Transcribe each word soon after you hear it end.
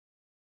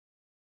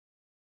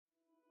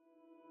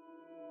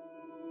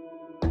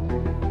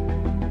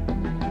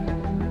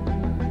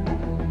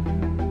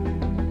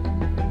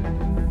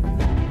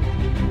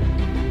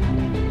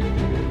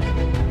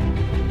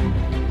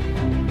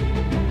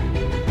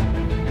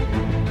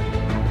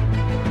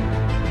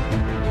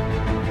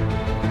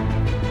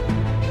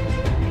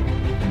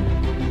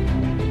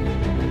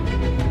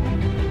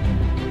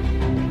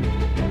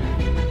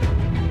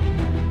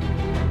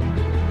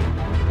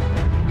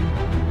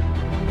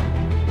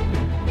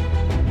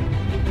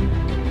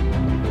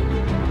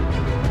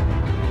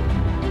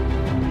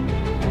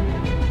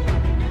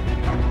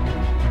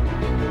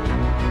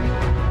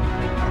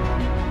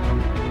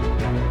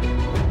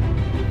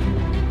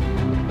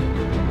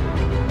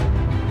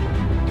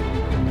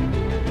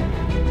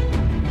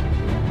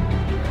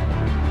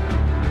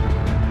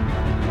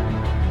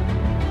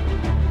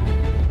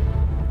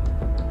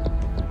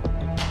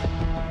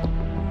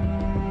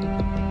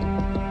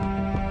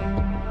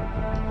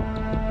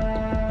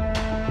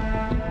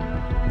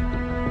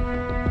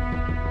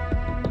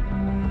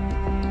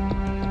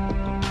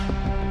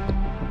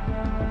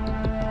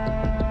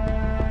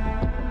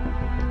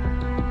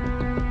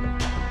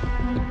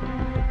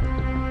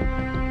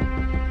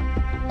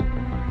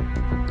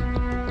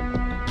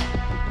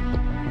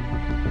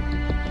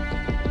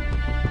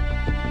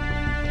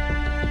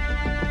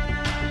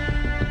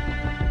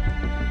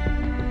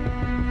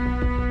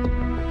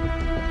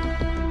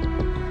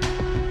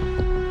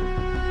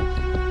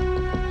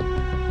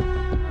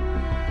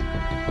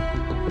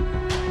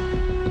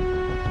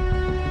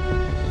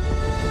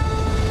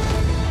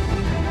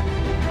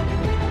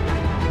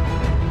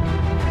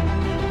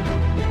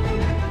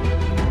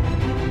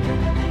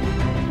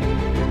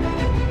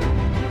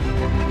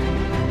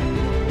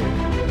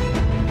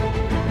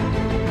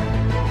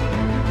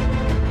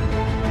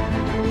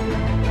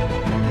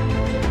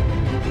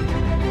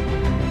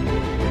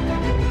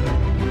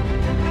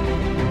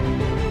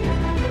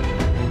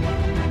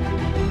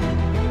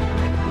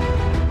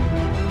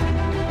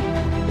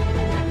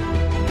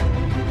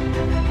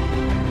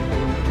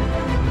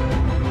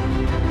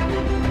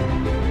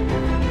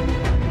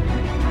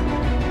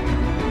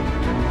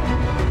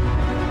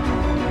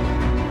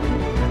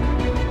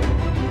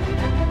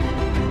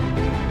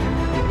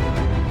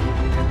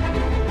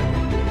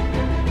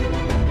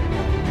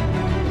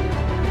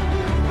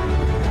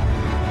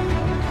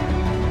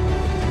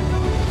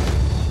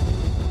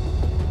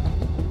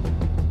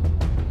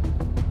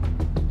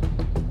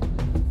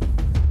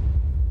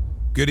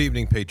Good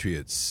evening,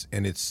 Patriots.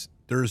 And it's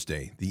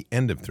Thursday, the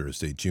end of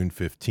Thursday, June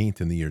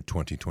 15th in the year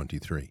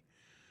 2023.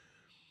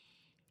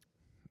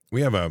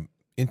 We have an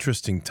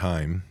interesting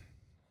time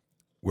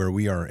where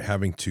we are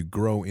having to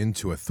grow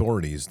into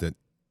authorities that,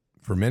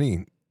 for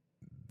many,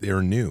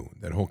 they're new,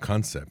 that whole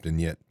concept,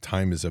 and yet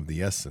time is of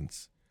the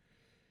essence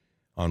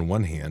on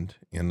one hand,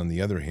 and on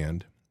the other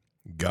hand,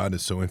 God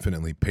is so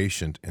infinitely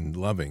patient and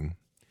loving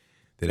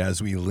that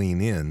as we lean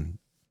in,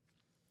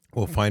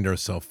 we'll find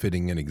ourselves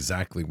fitting in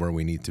exactly where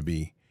we need to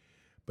be.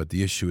 But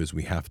the issue is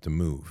we have to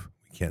move.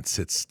 We can't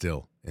sit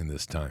still in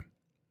this time.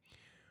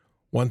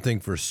 One thing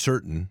for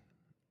certain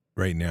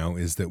right now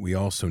is that we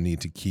also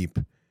need to keep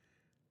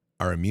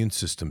our immune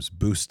systems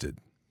boosted,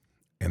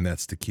 and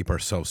that's to keep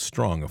ourselves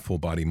strong, a full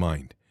body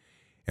mind.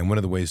 And one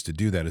of the ways to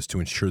do that is to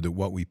ensure that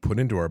what we put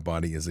into our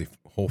body is a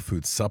whole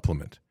food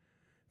supplement.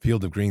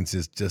 Field of Greens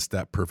is just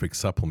that perfect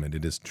supplement.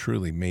 It is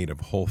truly made of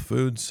whole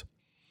foods.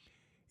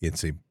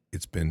 It's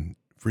been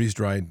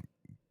freeze-dried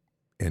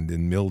and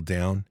then milled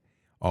down,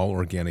 all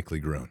organically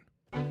grown.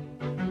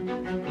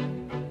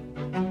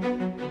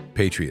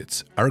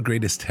 Patriots, our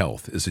greatest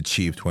health is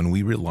achieved when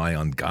we rely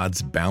on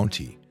God's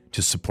bounty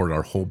to support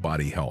our whole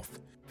body health.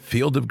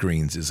 Field of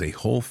Greens is a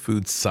whole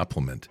food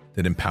supplement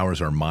that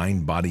empowers our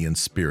mind, body, and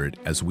spirit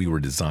as we were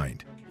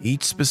designed.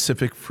 Each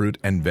specific fruit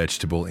and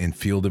vegetable in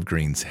Field of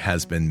Greens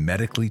has been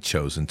medically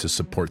chosen to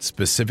support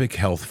specific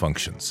health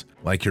functions,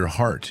 like your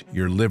heart,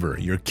 your liver,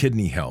 your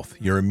kidney health,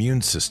 your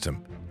immune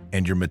system,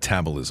 and your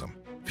metabolism.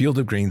 Field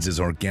of Greens is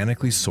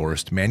organically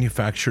sourced,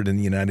 manufactured in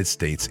the United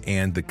States,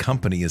 and the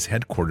company is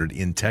headquartered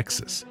in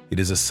Texas. It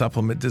is a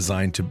supplement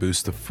designed to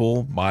boost the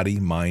full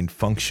body-mind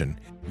function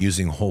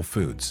using whole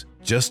foods.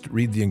 Just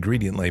read the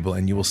ingredient label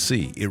and you will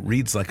see it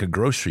reads like a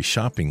grocery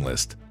shopping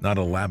list, not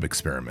a lab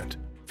experiment.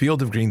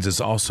 Field of Greens is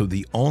also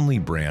the only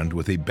brand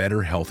with a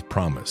better health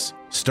promise.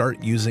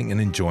 Start using and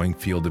enjoying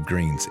Field of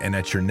Greens, and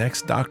at your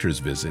next doctor's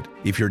visit,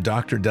 if your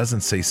doctor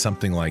doesn't say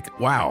something like,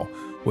 "Wow,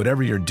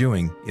 whatever you're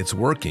doing, it's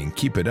working,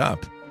 keep it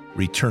up,"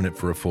 return it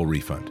for a full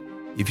refund.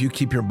 If you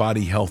keep your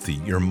body healthy,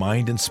 your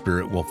mind and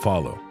spirit will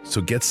follow.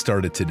 So get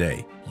started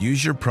today.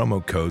 Use your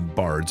promo code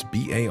BARDS,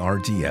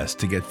 B-A-R-D-S,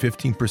 to get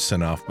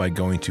 15% off by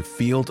going to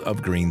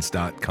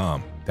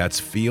fieldofgreens.com.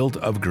 That's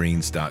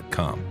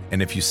fieldofgreens.com.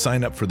 And if you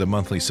sign up for the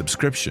monthly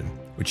subscription,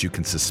 which you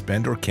can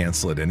suspend or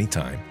cancel at any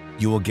time,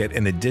 you will get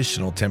an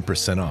additional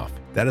 10% off.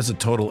 That is a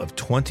total of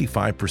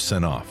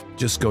 25% off.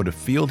 Just go to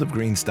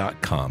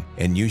fieldofgreens.com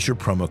and use your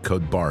promo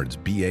code BARDS,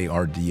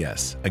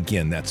 B-A-R-D-S.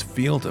 Again, that's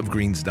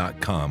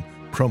fieldofgreens.com,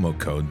 promo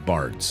code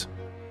BARDS.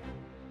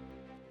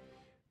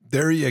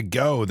 There you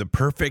go, the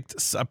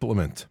perfect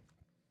supplement.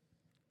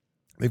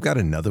 They've got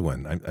another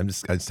one. I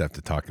just have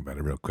to talk about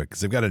it real quick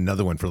because they've got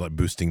another one for like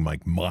boosting my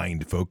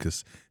mind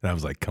focus. And I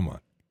was like, come on,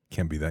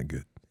 can't be that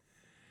good.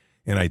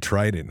 And I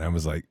tried it and I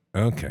was like,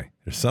 okay,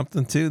 there's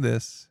something to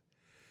this.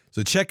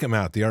 So check them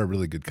out. They are a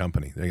really good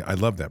company. I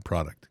love that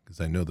product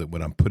because I know that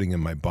what I'm putting in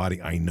my body,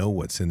 I know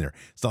what's in there.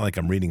 It's not like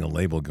I'm reading a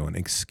label going,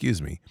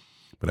 excuse me,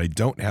 but I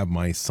don't have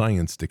my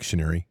science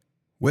dictionary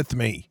with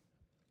me.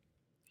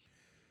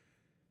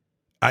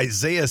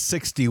 Isaiah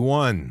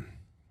 61.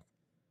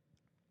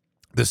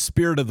 The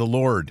Spirit of the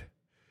Lord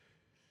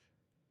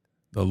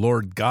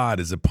God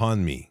is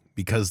upon me,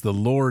 because the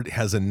Lord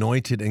has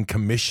anointed and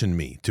commissioned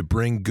me to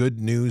bring good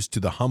news to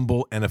the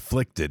humble and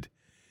afflicted.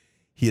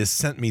 He has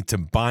sent me to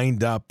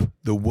bind up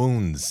the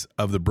wounds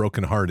of the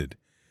brokenhearted,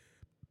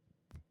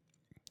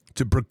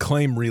 to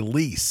proclaim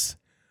release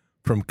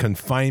from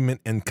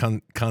confinement and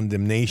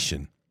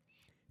condemnation,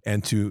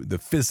 and to the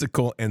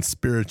physical and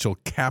spiritual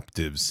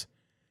captives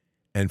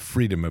and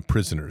freedom of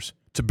prisoners,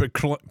 to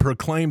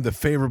proclaim the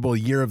favorable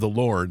year of the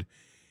Lord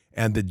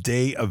and the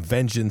day of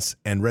vengeance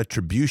and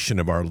retribution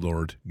of our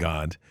Lord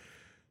God,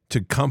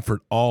 to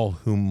comfort all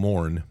who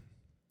mourn,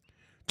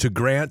 to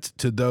grant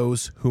to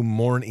those who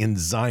mourn in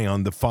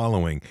Zion the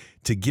following,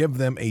 to give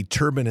them a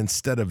turban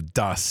instead of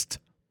dust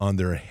on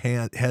their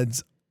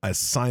heads, a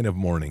sign of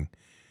mourning,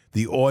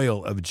 the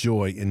oil of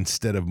joy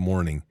instead of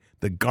mourning,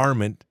 the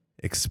garment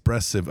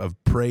expressive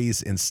of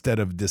praise instead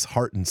of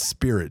disheartened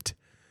spirit.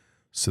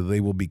 So they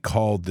will be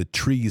called the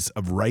trees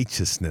of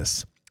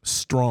righteousness,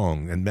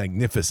 strong and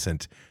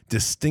magnificent,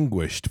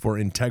 distinguished for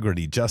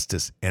integrity,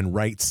 justice, and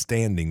right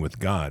standing with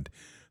God,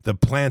 the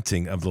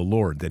planting of the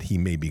Lord, that he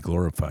may be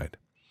glorified.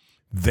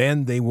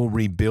 Then they will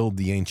rebuild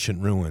the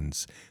ancient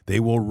ruins.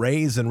 They will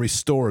raise and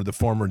restore the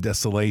former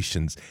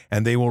desolations,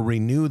 and they will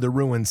renew the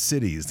ruined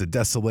cities, the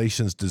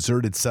desolations,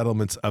 deserted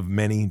settlements of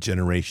many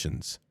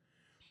generations.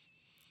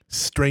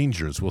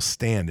 Strangers will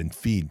stand and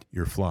feed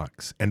your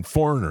flocks, and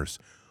foreigners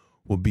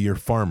will be your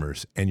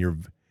farmers and your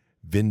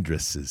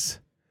vintresses.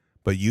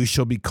 But you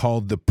shall be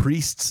called the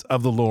priests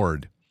of the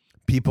Lord.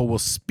 People will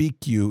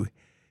speak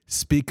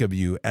of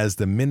you as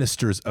the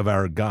ministers of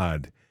our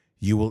God.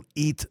 You will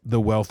eat the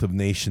wealth of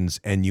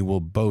nations, and you will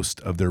boast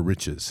of their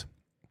riches.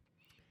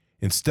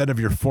 Instead of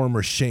your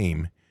former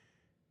shame,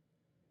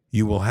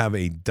 you will have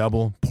a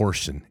double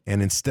portion,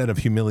 and instead of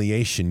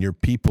humiliation, your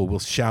people will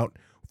shout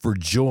for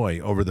joy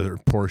over their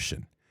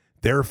portion.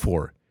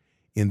 Therefore,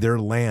 In their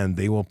land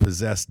they will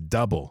possess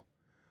double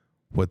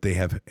what they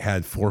have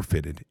had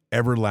forfeited.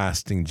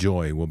 Everlasting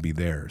joy will be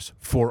theirs.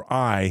 For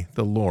I,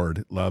 the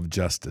Lord, love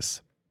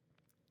justice.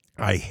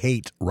 I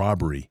hate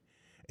robbery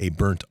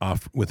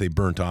with a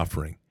burnt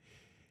offering.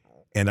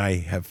 And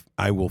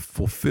I will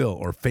fulfill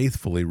or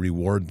faithfully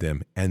reward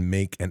them and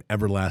make an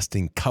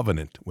everlasting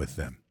covenant with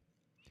them.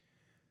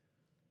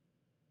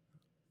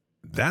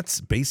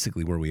 That's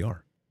basically where we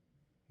are.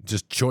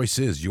 Just choice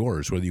is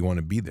yours, whether you want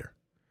to be there.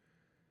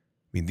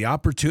 I mean, the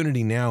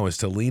opportunity now is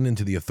to lean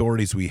into the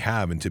authorities we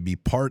have and to be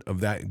part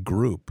of that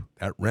group,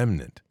 that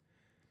remnant,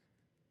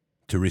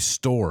 to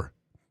restore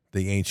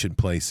the ancient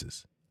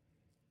places.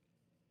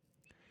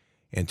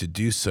 And to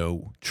do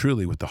so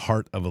truly with the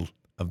heart of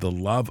the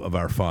love of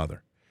our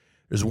Father.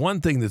 There's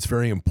one thing that's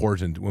very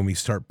important when we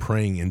start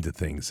praying into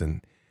things,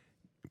 and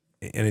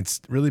it's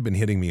really been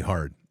hitting me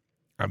hard,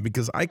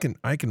 because I can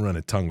run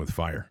a tongue with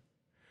fire.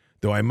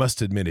 Though I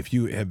must admit, if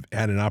you have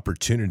had an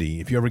opportunity,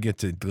 if you ever get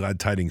to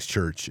Glad Tidings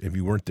Church, if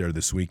you weren't there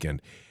this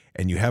weekend,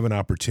 and you have an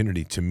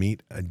opportunity to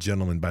meet a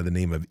gentleman by the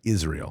name of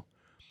Israel,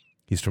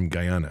 he's from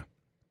Guyana.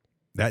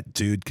 That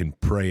dude can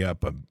pray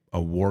up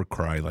a war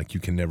cry like you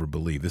can never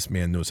believe. This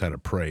man knows how to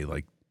pray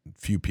like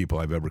few people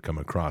I've ever come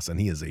across, and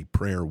he is a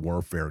prayer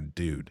warfare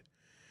dude.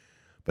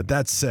 But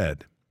that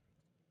said,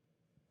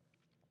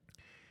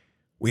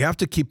 we have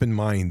to keep in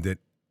mind that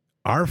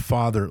our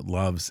Father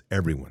loves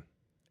everyone.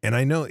 And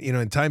I know,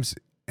 at times,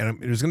 and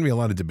there's going to be a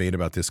lot of debate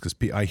about this because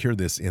I hear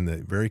this in the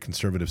very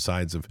conservative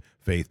sides of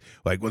faith,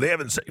 like, well, they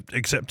haven't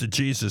accepted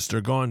Jesus, they're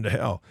going to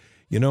hell.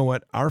 You know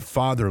what? Our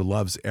Father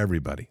loves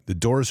everybody. The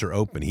doors are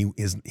open.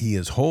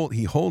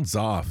 He holds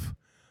off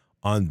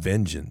on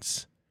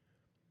vengeance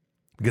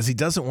because he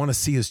doesn't want to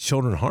see his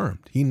children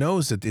harmed. He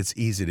knows that it's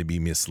easy to be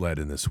misled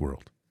in this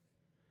world.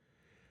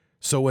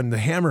 So when the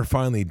hammer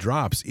finally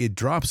drops, it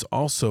drops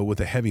also with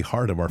a heavy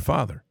heart of our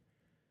Father.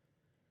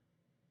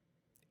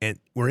 And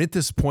we're at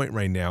this point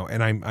right now,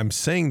 and I'm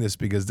saying this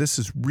because this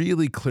is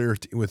really clear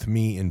with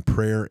me in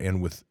prayer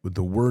and with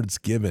the words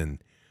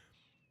given,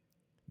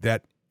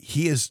 that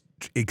he is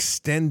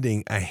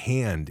extending a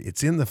hand.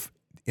 It's in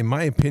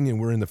my opinion,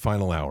 we're in the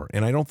final hour.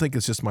 And I don't think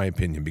it's just my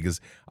opinion, because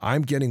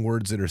I'm getting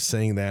words that are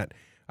saying that.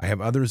 I have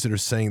others that are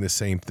saying the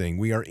same thing.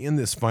 We are in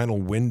this final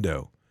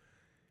window.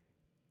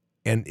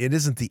 And it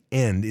isn't the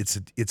end,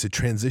 it's a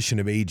transition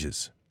of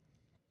ages.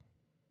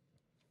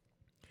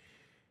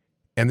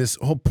 And this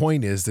whole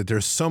point is that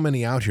there's so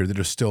many out here that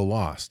are still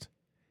lost.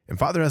 And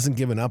Father hasn't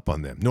given up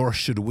on them, nor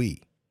should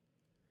we.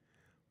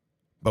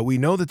 But we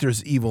know that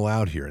there's evil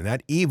out here. And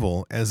that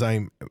evil, as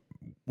I'm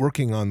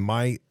working on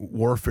my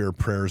warfare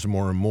prayers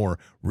more and more,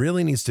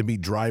 really needs to be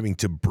driving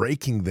to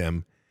breaking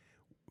them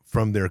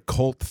from their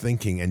cult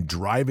thinking and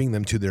driving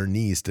them to their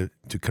knees to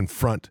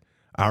confront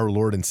our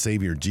Lord and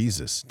Savior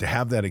Jesus, to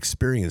have that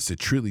experience that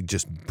truly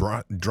just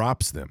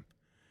drops them.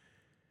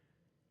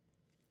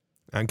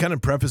 I'm kind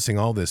of prefacing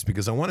all this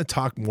because I want to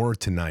talk more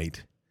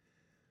tonight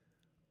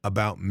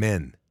about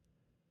men,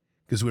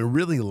 because we're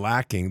really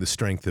lacking the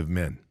strength of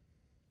men.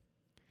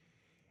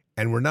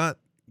 And we're not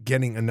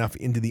getting enough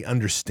into the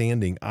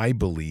understanding, I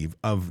believe,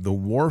 of the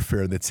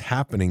warfare that's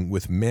happening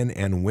with men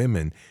and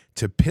women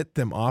to pit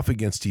them off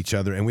against each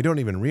other, and we don't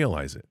even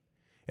realize it.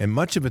 And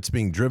much of it's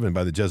being driven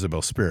by the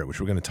Jezebel spirit, which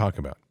we're going to talk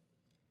about.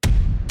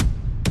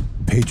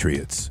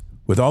 Patriots.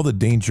 With all the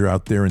danger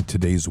out there in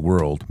today's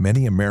world,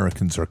 many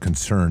Americans are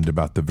concerned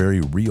about the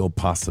very real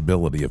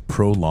possibility of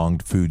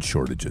prolonged food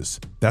shortages.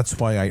 That's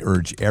why I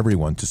urge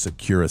everyone to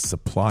secure a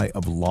supply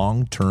of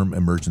long-term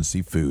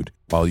emergency food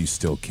while you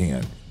still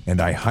can.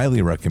 And I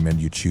highly recommend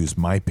you choose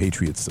My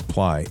Patriot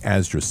Supply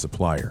as your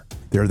supplier.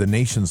 They're the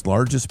nation's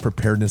largest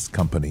preparedness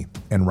company,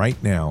 and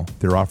right now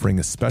they're offering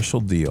a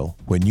special deal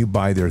when you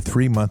buy their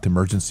 3-month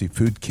emergency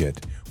food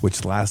kit,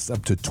 which lasts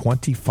up to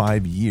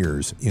 25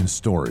 years in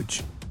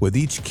storage. With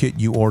each kit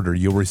you order,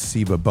 you'll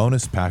receive a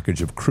bonus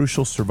package of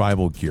crucial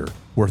survival gear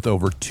worth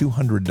over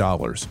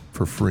 $200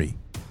 for free.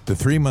 The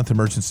 3-month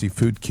emergency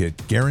food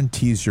kit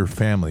guarantees your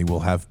family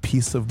will have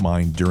peace of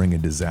mind during a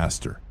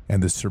disaster,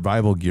 and the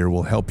survival gear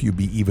will help you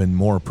be even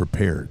more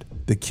prepared.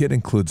 The kit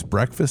includes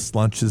breakfast,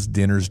 lunches,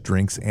 dinners,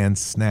 drinks, and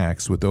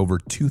snacks with over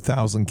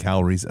 2,000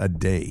 calories a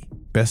day.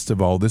 Best of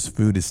all, this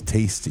food is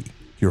tasty.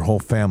 Your whole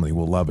family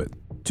will love it.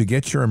 To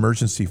get your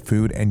emergency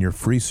food and your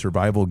free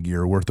survival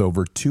gear worth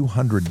over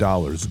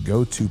 $200,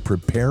 go to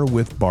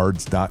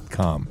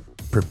preparewithbards.com.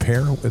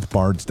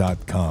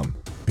 Preparewithbards.com.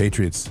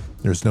 Patriots,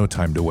 there's no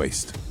time to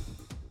waste.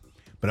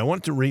 But I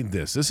want to read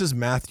this. This is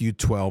Matthew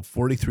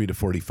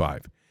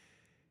 12:43-45.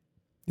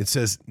 It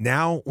says,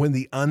 "Now when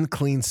the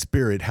unclean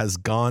spirit has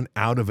gone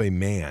out of a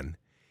man,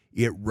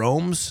 it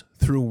roams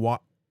through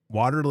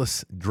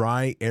waterless,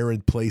 dry,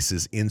 arid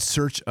places in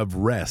search of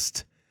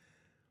rest,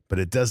 but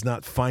it does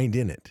not find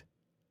in it.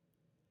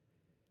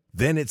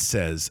 Then it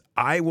says,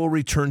 I will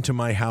return to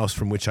my house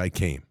from which I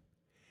came.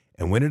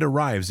 And when it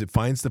arrives, it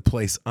finds the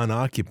place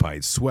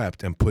unoccupied,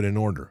 swept, and put in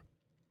order.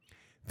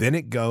 Then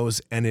it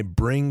goes and it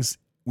brings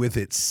with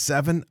it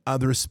 7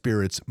 other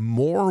spirits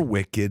more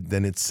wicked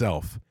than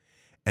itself,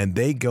 and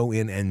they go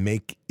in and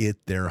make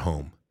it their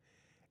home.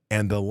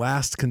 And the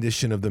last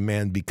condition of the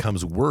man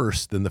becomes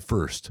worse than the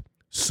first.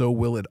 So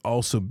will it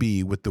also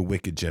be with the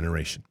wicked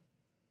generation.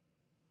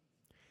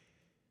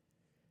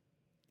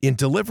 In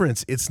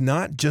deliverance, it's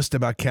not just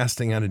about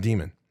casting out a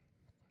demon.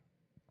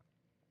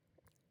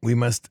 We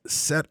must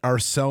set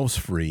ourselves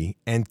free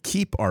and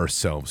keep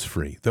ourselves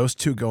free. Those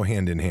two go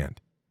hand in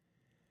hand.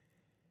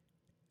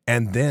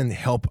 And then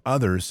help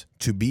others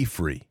to be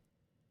free.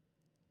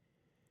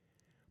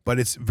 But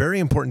it's very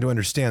important to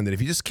understand that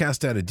if you just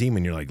cast out a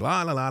demon, you're like,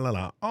 la, la, la, la,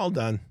 la, all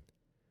done.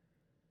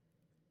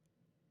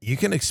 You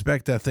can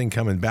expect that thing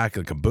coming back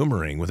like a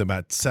boomerang with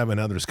about 7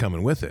 others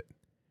coming with it,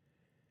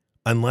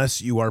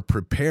 unless you are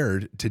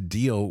prepared to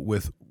deal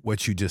with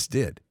what you just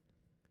did.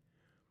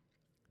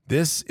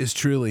 This is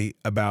truly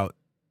about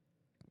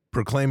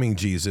proclaiming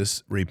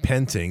Jesus,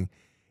 repenting,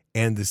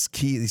 and these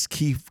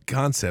key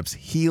concepts,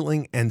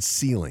 healing and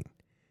sealing.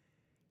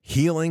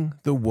 Healing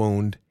the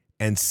wound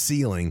and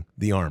sealing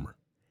the armor.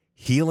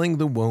 Healing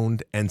the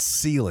wound and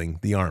sealing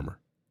the armor.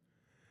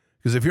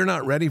 Because if you're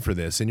not ready for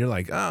this and you're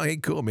like, oh, hey,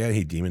 cool, man,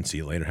 hey, demon, see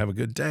you later, have a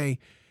good day,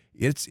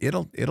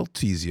 it'll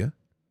tease you.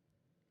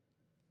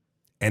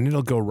 And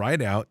it'll go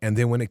right out, and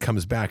then when it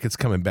comes back, it's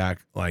coming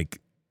back like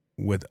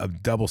with a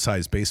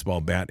double-sized baseball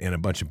bat and a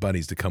bunch of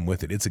buddies to come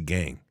with it. It's a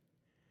gang.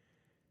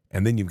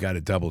 And then you've got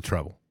a double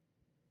trouble.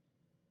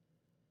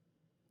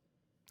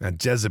 Now,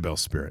 Jezebel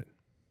spirit.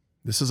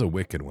 This is a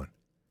wicked one.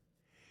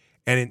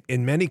 And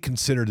in many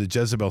consider the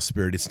Jezebel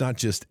spirit, it's not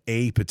just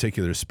a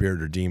particular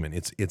spirit or demon.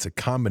 It's a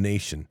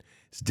combination.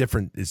 It's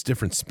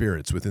different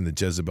spirits within the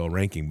Jezebel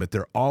ranking, but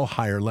they're all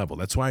higher level.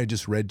 That's why I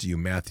just read to you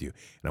Matthew.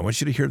 And I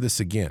want you to hear this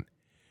again.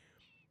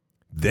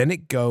 Then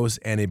it goes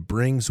and it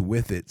brings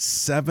with it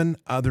 7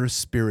 other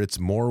spirits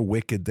more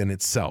wicked than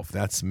itself.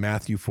 That's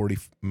Matthew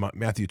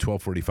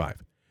 12:45.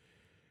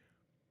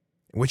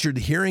 What you're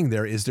hearing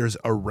there is there's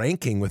a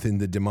ranking within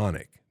the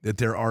demonic, that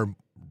there are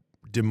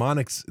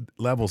demonic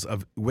levels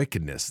of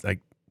wickedness, like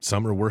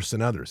some are worse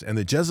than others. And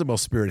the Jezebel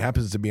spirit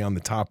happens to be on the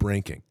top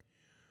ranking.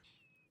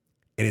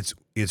 And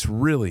it's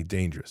really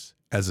dangerous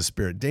as a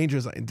spirit.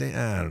 Dangerous, I don't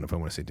know if I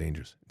want to say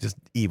dangerous, just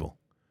evil.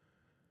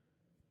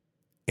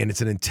 And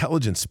it's an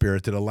intelligent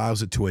spirit that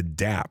allows it to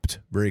adapt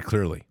very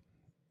clearly.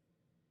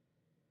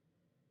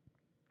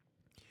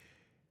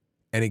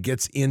 And it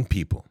gets in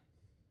people.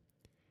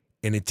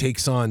 And it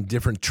takes on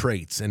different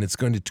traits, and it's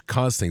going to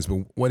cause things.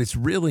 But what it's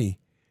really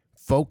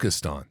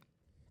focused on,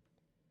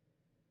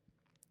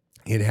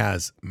 it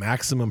has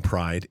maximum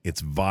pride,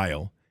 it's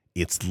vile,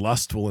 it's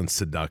lustful and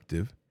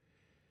seductive,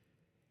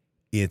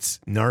 it's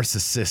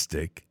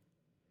narcissistic,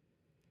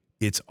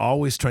 it's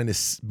always trying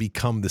to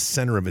become the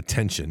center of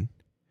attention,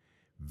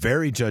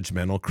 very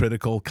judgmental,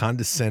 critical,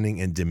 condescending,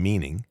 and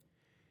demeaning.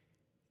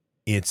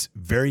 It's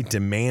very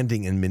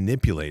demanding and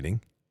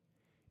manipulating.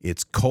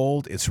 It's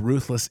cold, it's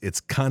ruthless, it's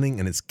cunning,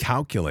 and it's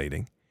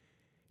calculating.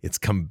 It's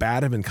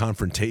combative and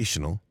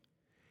confrontational.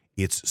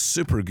 It's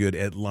super good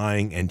at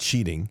lying and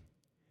cheating.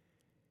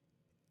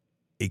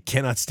 It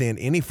cannot stand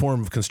any form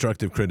of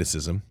constructive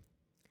criticism.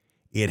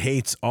 It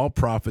hates all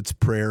prophets,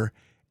 prayer,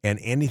 and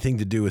anything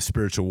to do with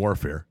spiritual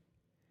warfare.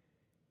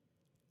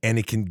 And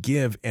it can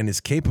give and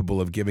is capable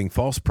of giving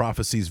false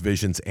prophecies,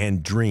 visions,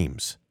 and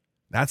dreams.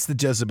 That's the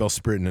Jezebel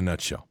spirit in a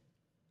nutshell.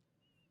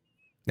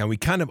 Now, we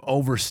kind of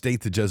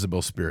overstate the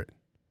Jezebel spirit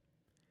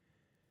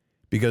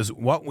because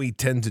what we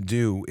tend to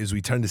do is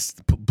we tend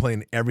to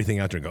play everything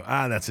out there and go,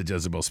 that's a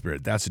Jezebel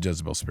spirit. That's a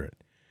Jezebel spirit.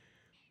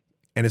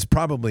 And it's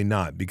probably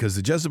not, because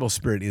the Jezebel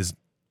spirit is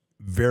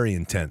very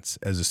intense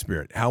as a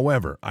spirit.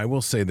 However, I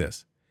will say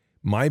this.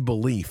 My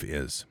belief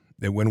is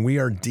that when we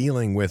are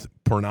dealing with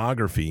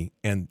pornography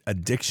and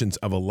addictions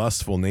of a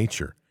lustful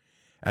nature,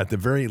 at the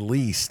very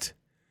least,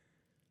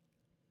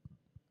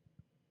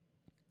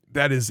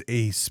 that is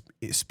a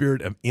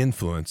spirit of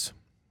influence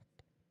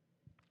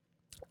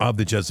of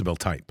the Jezebel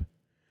type.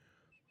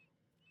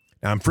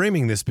 Now, I'm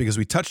framing this because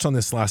we touched on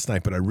this last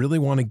night, but I really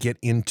want to get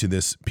into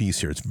this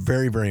piece here. It's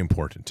very, very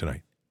important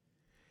tonight.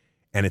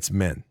 And it's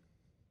men.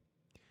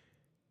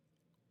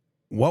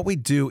 What we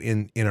do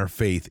in our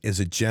faith is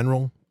a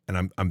general,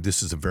 and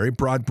this is a very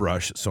broad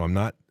brush, so I'm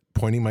not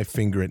pointing my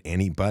finger at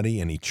anybody,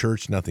 any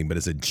church, nothing, but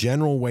as a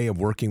general way of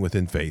working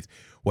within faith,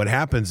 what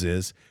happens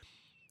is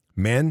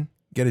men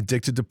get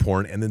addicted to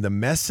porn, and then the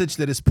message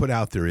that is put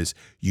out there is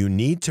you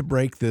need to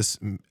break this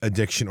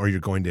addiction or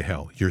you're going to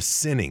hell. You're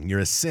sinning. You're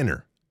a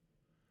sinner.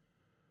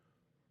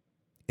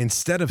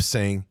 Instead of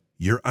saying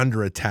you're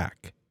under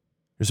attack.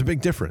 There's a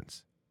big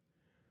difference.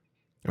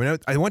 I mean,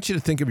 I want you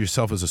to think of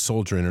yourself as a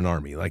soldier in an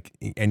army,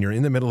 and you're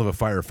in the middle of a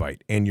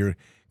firefight, and your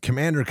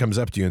commander comes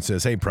up to you and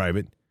says, "Hey,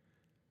 private,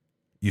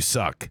 you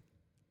suck."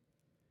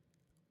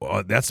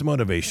 Well, that's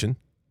motivation.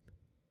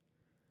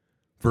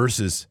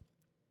 Versus,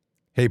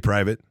 "Hey,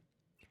 private,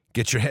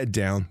 get your head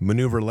down,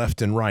 maneuver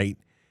left and right,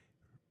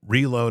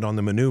 reload on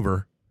the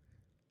maneuver,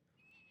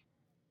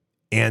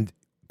 and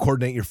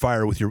coordinate your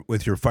fire with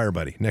your fire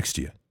buddy next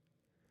to you."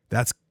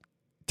 That's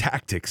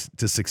tactics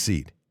to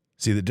succeed.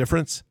 See the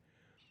difference?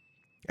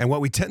 And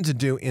what we tend to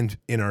do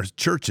in our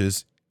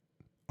churches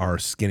our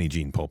skinny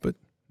jean pulpit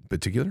in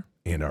particular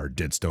and our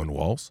dead stone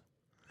walls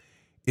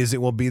is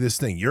it will be this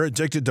thing. You're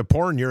addicted to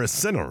porn. You're a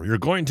sinner. You're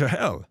going to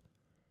hell.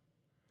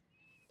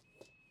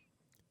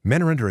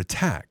 Men are under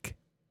attack.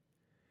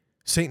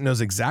 Satan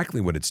knows exactly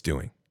what it's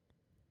doing.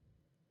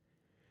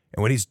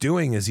 And what he's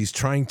doing is he's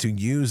trying to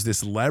use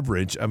this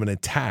leverage of an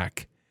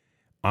attack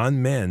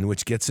on men,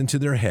 which gets into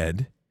their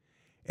head,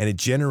 and it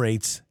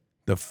generates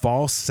the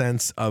false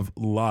sense of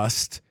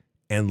lust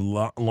and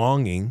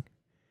longing,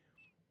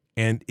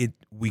 and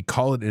we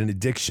call it an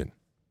addiction,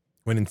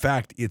 when in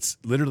fact it's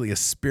literally a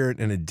spirit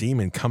and a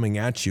demon coming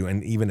at you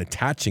and even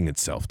attaching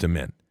itself to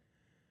men.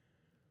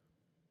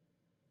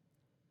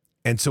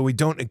 And so we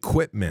don't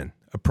equip men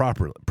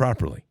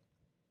properly.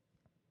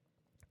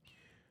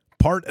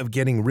 Part of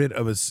getting rid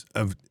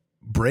of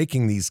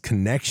breaking these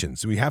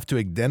connections, we have to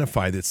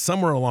identify that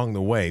somewhere along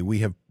the way we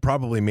have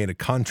probably made a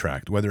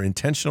contract, whether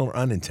intentional or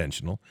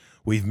unintentional.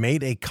 We've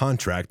made a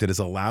contract that has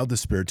allowed the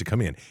spirit to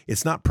come in.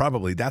 It's not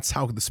probably, that's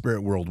how the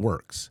spirit world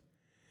works.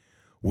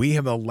 We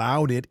have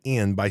allowed it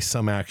in by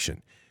some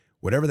action.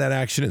 Whatever that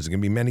action is, it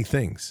can be many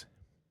things.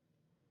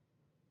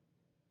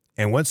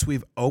 And once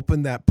we've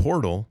opened that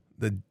portal,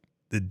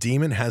 the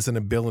demon has an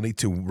ability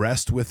to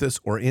rest with us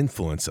or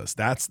influence us.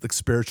 That's the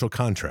spiritual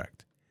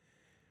contract.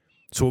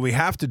 So what we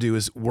have to do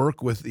is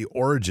work with the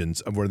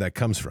origins of where that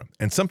comes from.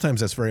 And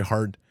sometimes that's very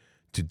hard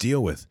to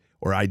deal with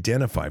or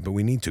identify, but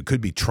we need to. It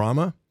could be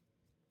trauma.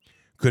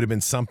 Could have been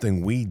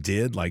something we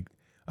did, like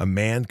a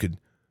man could,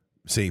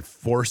 say,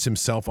 force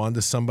himself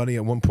onto somebody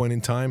at one point in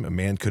time. A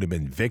man could have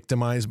been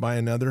victimized by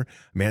another.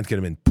 A man could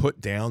have been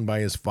put down by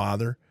his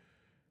father.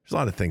 There's a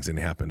lot of things that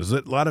can happen. There's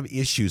a lot of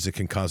issues that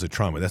can cause a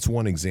trauma. That's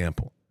one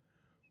example.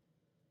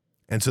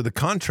 And so the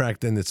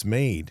contract then that's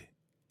made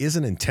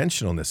isn't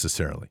intentional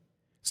necessarily.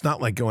 It's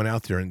not like going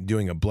out there and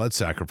doing a blood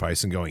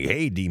sacrifice and going,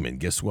 hey, demon,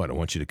 guess what? I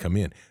want you to come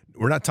in.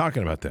 We're not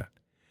talking about that.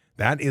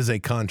 That is a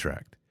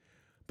contract.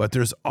 But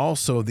there's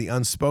also the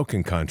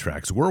unspoken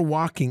contracts. We're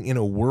walking in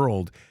a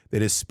world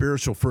that is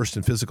spiritual first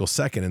and physical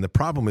second. And the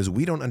problem is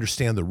we don't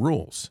understand the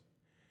rules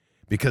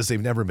because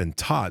they've never been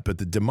taught, but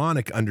the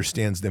demonic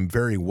understands them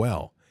very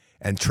well.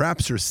 And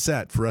traps are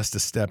set for us to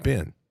step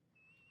in.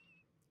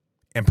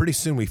 And pretty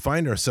soon we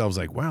find ourselves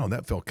like, wow,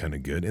 that felt kind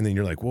of good. And then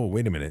you're like, whoa,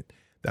 wait a minute.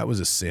 That was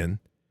a sin.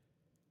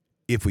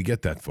 If we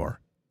get that far.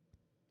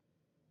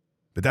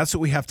 But that's what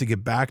we have to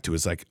get back to.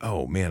 Is like,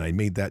 oh man, I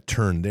made that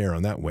turn there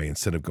on that way.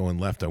 Instead of going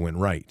left, I went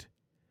right.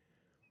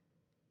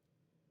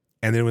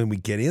 And then when we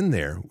get in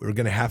there, we're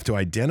going to have to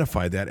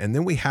identify that. And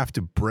then we have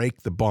to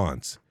break the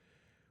bonds.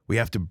 We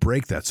have to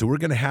break that. So we're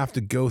going to have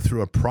to go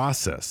through a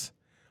process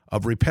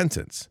of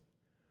repentance.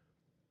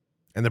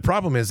 And the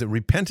problem is that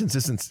repentance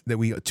isn't, that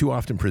we too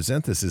often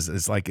present this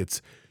as like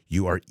it's,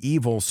 you are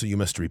evil, so you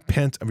must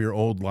repent of your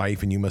old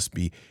life and you must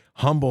be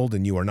humbled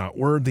and you are not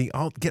worthy.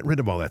 I'll get rid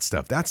of all that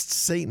stuff. That's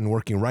Satan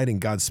working right in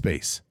God's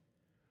space.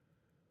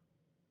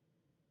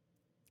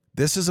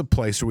 This is a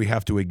place where we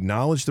have to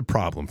acknowledge the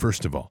problem,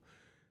 first of all.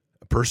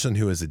 A person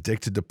who is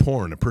addicted to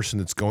porn, a person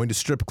that's going to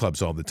strip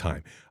clubs all the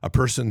time, a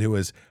person who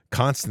is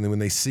constantly, when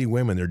they see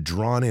women, they're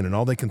drawn in and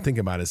all they can think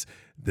about is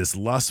this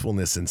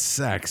lustfulness and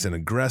sex and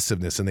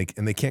aggressiveness, and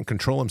they can't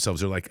control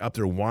themselves. They're like up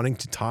there wanting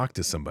to talk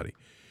to somebody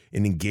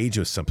and engage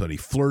with somebody,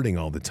 flirting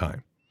all the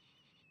time.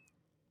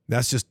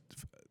 That's just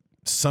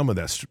some of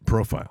that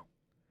profile.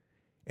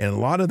 And a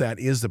lot of that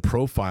is the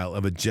profile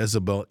of a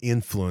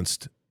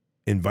Jezebel-influenced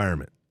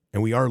environment.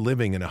 And we are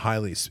living in a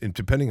highly,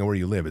 depending on where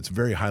you live, it's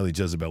very highly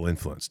Jezebel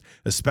influenced,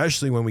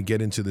 especially when we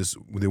get into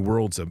the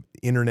worlds of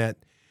internet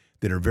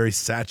that are very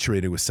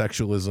saturated with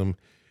sexualism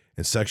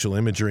and sexual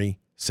imagery.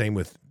 Same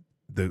with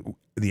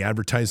the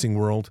advertising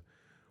world.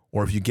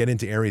 Or if you get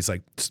into areas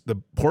like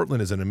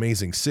Portland is an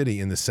amazing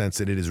city in the sense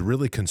that it is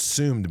really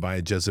consumed by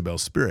a Jezebel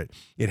spirit.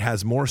 It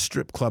has more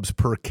strip clubs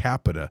per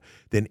capita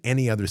than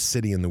any other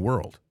city in the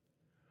world.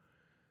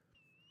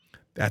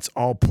 That's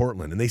all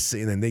Portland. And they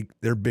say, and then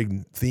their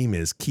big theme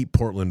is keep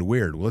Portland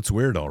weird. Well, it's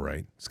weird, all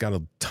right. It's got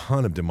a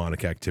ton of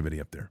demonic activity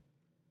up there.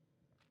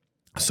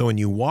 So when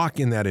you walk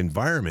in that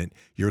environment,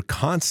 you're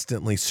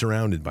constantly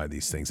surrounded by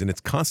these things, and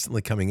it's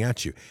constantly coming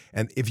at you.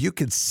 And if you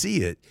could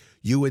see it,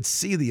 you would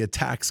see the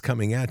attacks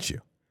coming at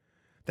you.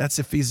 That's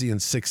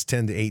Ephesians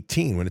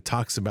 6:10-18 when it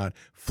talks about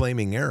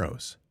flaming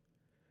arrows.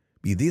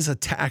 These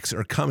attacks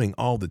are coming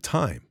all the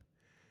time.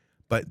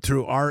 But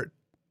through our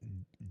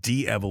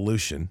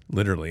de-evolution,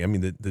 literally, I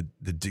mean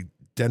the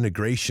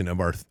denigration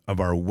of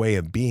our way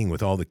of being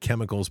with all the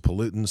chemicals,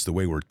 pollutants, the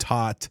way we're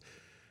taught,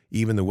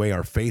 even the way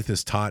our faith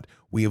is taught,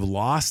 we have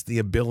lost the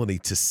ability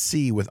to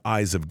see with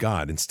eyes of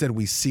God. Instead,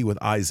 we see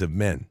with eyes of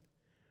men.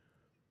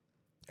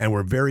 And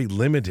we're very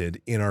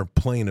limited in our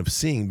plane of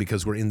seeing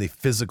because we're in the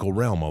physical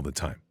realm all the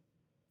time.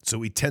 So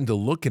we tend to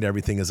look at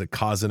everything as a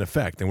cause and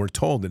effect. And we're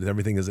told that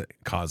everything is a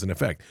cause and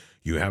effect.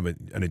 You have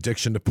an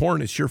addiction to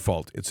porn, it's your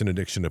fault. It's an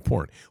addiction to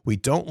porn. We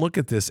don't look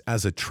at this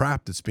as a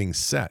trap that's being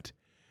set.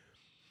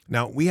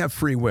 Now, we have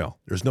free will.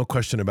 There's no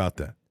question about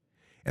that.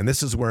 And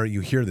this is where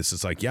you hear this.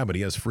 It's like, yeah, but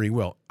he has free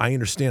will. I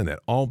understand that.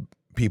 All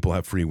people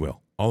have free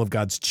will. All of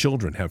God's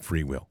children have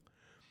free will.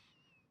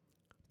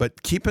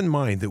 But keep in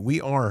mind that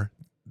we are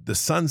the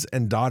sons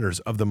and daughters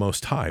of the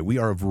Most High. We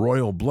are of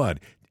royal blood.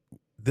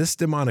 This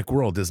demonic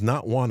world does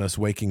not want us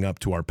waking up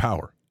to our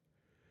power.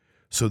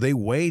 So they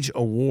wage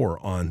a war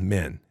on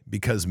men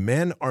because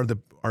men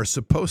are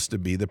supposed to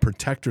be the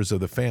protectors of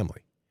the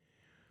family.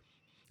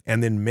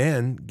 And then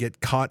men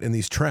get caught in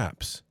these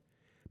traps.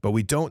 But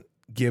we don't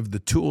give the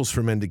tools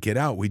for men to get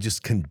out. We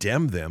just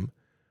condemn them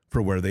for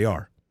where they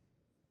are.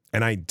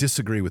 And I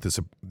disagree with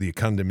the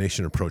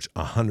condemnation approach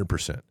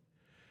 100%.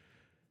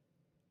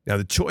 Now,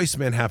 the choice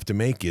men have to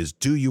make is,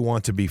 do you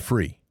want to be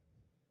free?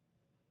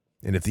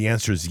 And if the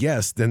answer is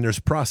yes, then there's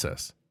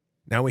process.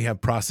 Now we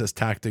have process,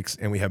 tactics,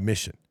 and we have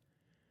mission.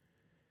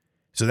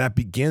 So that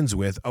begins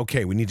with,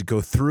 okay, we need to go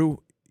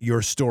through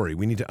your story.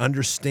 We need to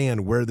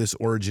understand where this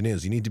origin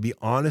is. You need to be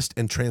honest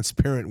and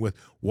transparent with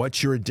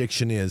what your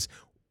addiction is,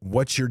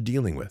 what you're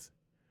dealing with.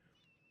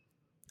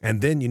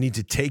 And then you need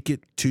to take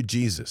it to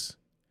Jesus.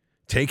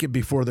 Take it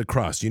before the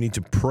cross. You need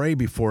to pray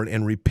before it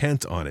and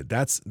repent on it.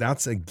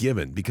 That's a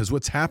given, because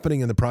what's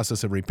happening in the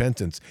process of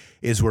repentance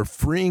is we're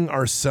freeing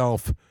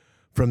ourselves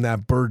from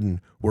that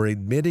burden. We're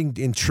admitting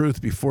in truth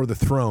before the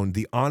throne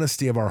the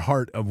honesty of our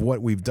heart of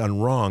what we've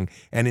done wrong.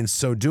 And in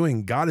so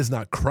doing, God is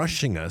not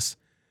crushing us,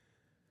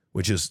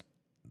 which is,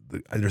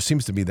 there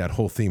seems to be that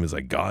whole theme is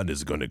like, God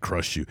is going to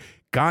crush you.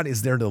 God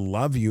is there to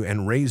love you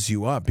and raise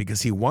you up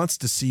because he wants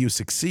to see you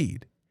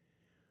succeed.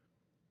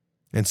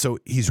 And so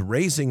he's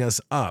raising us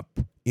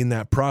up in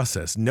that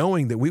process,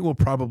 knowing that we will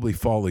probably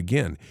fall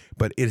again,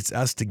 but it's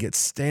us to get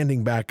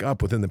standing back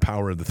up within the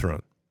power of the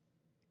throne.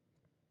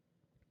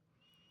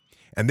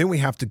 And then we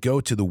have to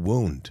go to the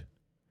wound,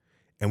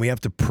 and we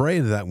have to pray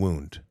to that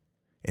wound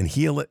and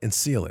heal it and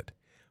seal it.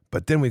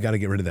 But then we've got to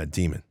get rid of that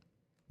demon,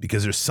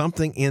 because there's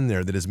something in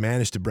there that has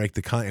managed to break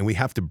and we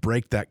have to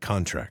break that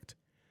contract.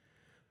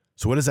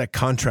 So what does that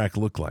contract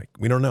look like?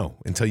 We don't know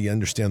until you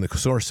understand the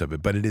source of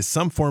it, but it is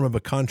some form of a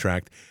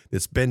contract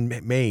that's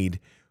been made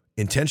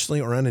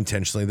intentionally or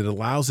unintentionally that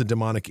allows a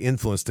demonic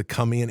influence to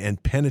come in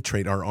and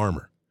penetrate our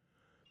armor.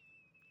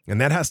 And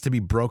that has to be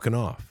broken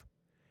off.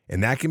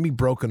 And that can be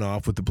broken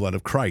off with the blood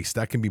of Christ.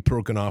 That can be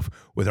broken off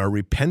with our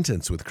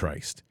repentance with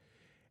Christ.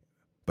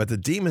 But the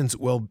demons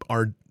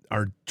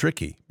are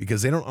tricky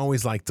because they don't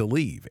always like to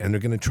leave, and they're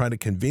going to try to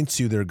convince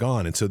you they're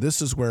gone. And so this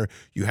is where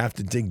you have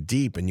to dig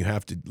deep, and you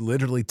have to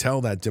literally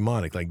tell that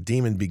demonic, like,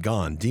 demon be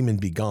gone, demon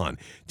be gone,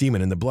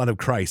 demon, in the blood of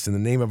Christ, in the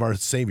name of our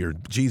Savior,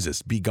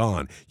 Jesus, be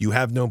gone. You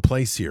have no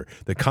place here.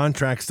 The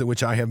contracts that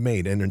which I have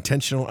made, and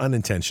intentional,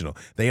 unintentional,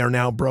 they are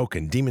now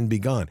broken. Demon be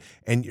gone.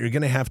 And you're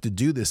going to have to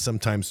do this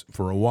sometimes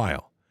for a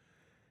while,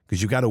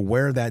 because you got to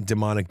wear that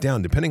demonic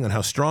down. Depending on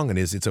how strong it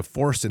is, it's a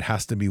force that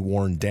has to be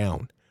worn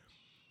down.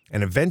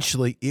 And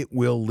eventually it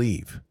will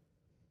leave.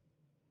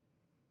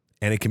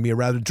 And it can be a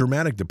rather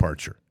dramatic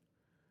departure.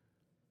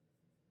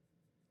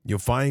 You'll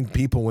find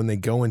people when they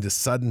go into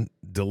sudden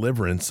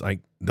deliverance,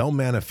 like, they'll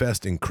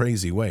manifest in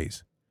crazy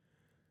ways.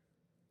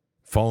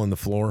 Fall on the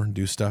floor,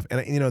 do stuff.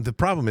 And, you know, the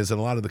problem is that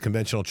a lot of the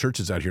conventional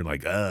churches out here are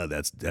like,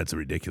 that's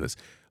ridiculous.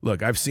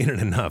 Look, I've seen it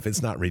enough.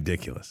 It's not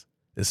ridiculous.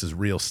 This is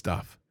real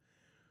stuff.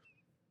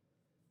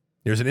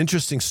 There's an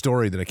interesting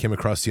story that I came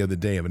across the other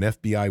day of an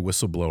FBI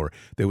whistleblower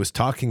that was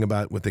talking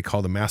about what they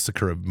call the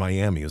massacre of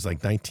Miami. It was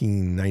like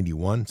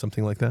 1991,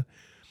 something like that.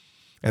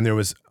 And there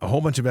was a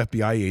whole bunch of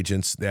FBI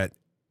agents that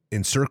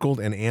encircled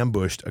and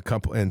ambushed a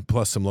couple, and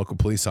plus some local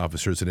police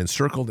officers that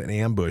encircled and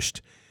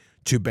ambushed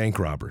two bank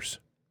robbers.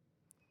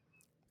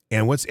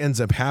 And what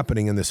ends up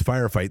happening in this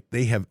firefight,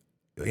 they have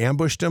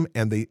ambushed them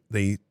and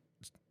they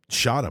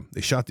shot them.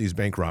 They shot these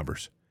bank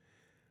robbers,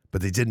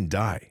 but they didn't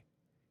die.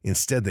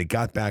 Instead, they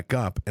got back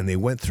up and they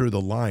went through the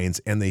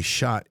lines and they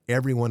shot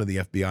every one of the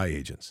FBI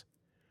agents.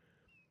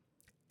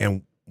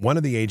 And one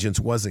of the agents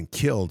wasn't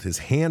killed. His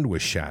hand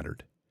was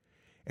shattered.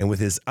 And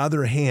with his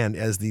other hand,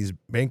 as these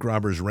bank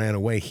robbers ran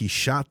away, he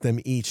shot them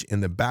each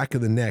in the back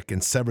of the neck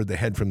and severed the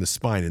head from the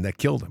spine, and that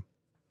killed him.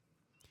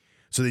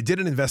 So they did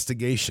an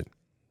investigation.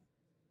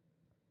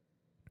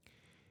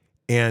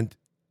 And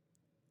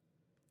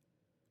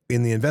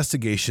in the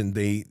investigation,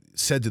 they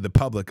said to the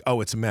public, oh,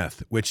 it's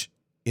meth, which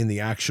in the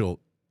actual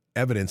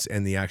evidence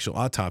and the actual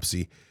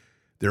autopsy,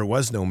 there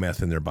was no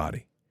meth in their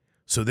body.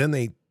 So then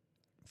they,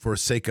 for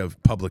sake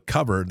of public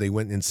cover, they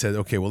went and said,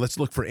 okay, well, let's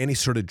look for any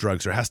sort of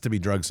drugs. There has to be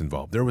drugs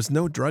involved. There was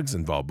no drugs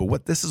involved.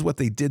 But this is what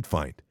they did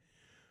find.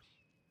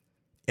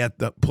 At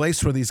the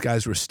place where these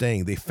guys were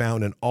staying, they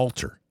found an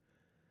altar.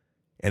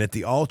 And at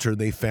the altar,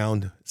 they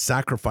found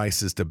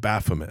sacrifices to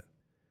Baphomet.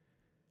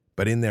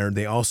 But in there,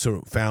 they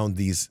also found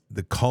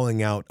the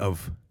calling out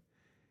of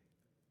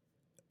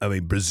a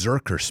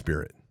berserker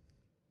spirit.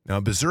 Now,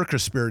 a berserker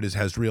spirit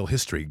has real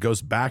history. It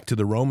goes back to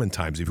the Roman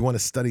times. If you want to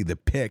study the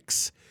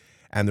Picts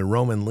and the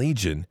Roman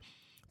legion,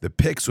 the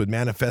Picts would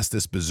manifest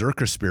this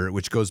berserker spirit,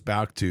 which goes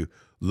back to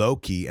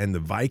Loki and the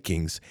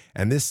Vikings.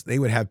 And they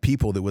would have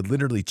people that would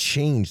literally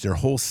change their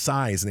whole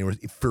size, and they were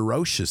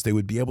ferocious. They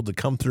would be able to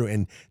come through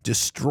and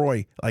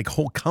destroy like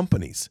whole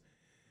companies,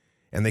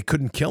 and they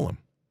couldn't kill them.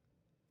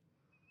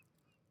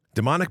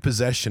 Demonic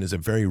possession is a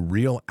very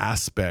real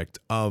aspect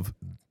of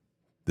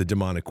the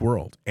demonic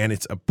world. And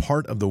it's a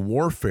part of the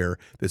warfare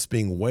that's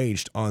being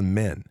waged on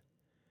men.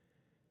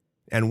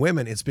 And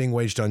women, it's being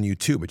waged on you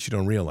too, but you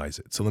don't realize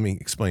it. So let me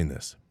explain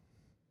this.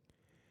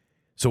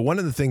 So one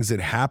of the things that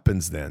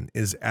happens then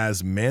is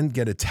as men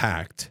get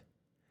attacked,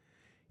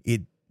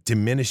 it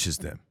diminishes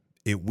them.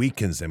 It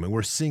weakens them. And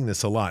we're seeing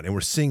this a lot. And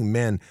we're seeing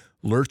men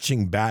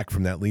lurching back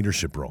from that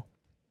leadership role.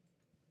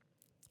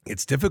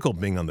 It's difficult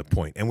being on the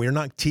point. And we're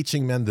not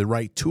teaching men the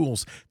right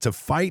tools to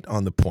fight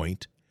on the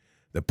point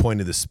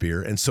of the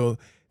spear. And so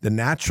the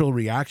natural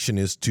reaction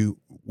is to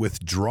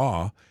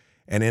withdraw.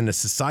 And in a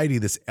society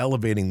that's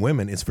elevating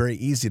women, it's very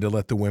easy to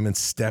let the women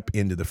step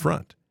into the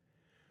front.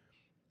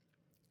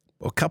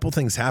 Well, a couple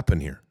things happen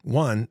here.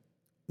 One,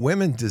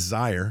 women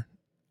desire,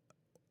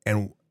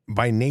 and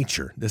by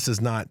nature, this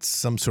is not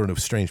some sort of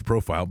strange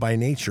profile. By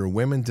nature,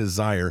 women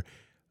desire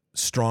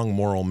strong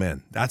moral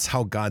men. That's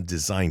how God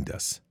designed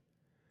us.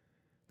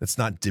 That's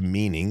not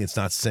demeaning. It's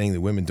not saying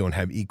that women don't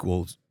have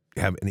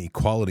an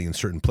equality in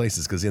certain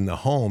places, because in the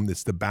home,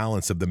 it's the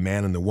balance of the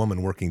man and the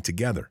woman working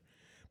together.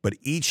 But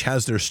each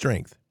has their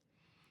strength.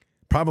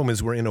 Problem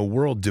is, we're in a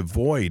world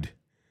devoid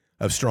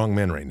of strong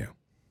men right now.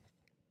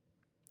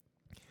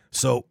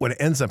 So what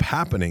ends up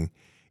happening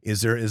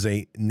is there is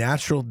a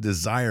natural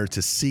desire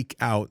to seek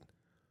out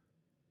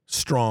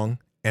strong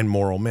and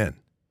moral men.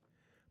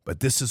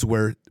 But this is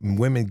where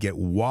women get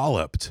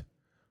walloped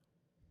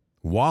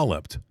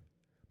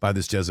by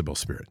this Jezebel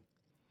spirit.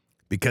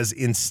 Because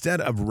instead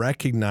of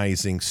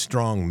recognizing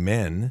strong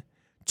men,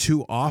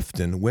 too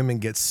often women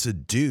get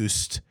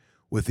seduced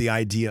with the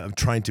idea of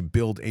trying to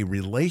build a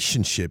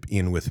relationship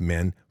in with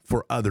men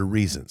for other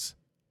reasons.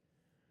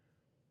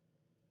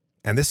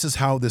 And this is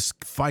how this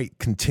fight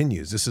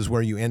continues. This is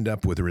where you end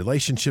up with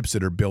relationships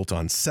that are built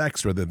on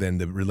sex rather than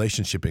the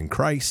relationship in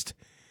Christ.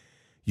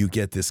 You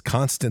get this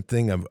constant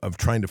thing of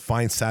trying to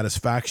find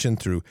satisfaction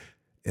through,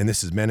 and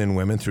this is men and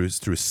women, through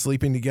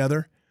sleeping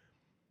together.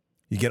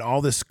 You get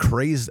all this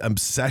crazed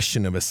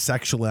obsession of a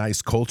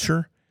sexualized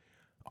culture.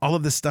 All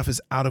of this stuff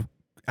is out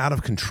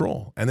of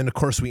control. And then, of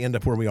course, we end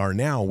up where we are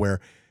now,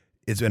 where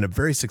it's been a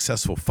very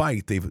successful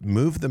fight. They've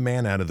moved the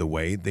man out of the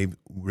way. They've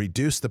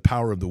reduced the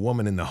power of the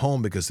woman in the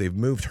home because they've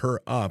moved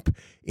her up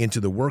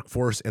into the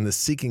workforce and the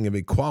seeking of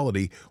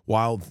equality,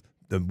 while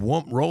the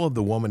role of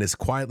the woman is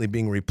quietly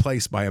being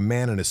replaced by a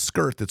man in a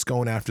skirt that's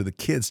going after the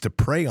kids to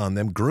prey on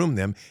them, groom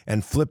them,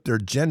 and flip their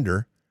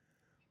gender,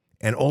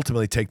 and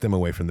ultimately take them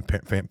away from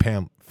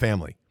the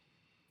family.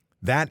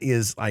 That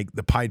is like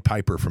the Pied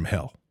Piper from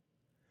hell.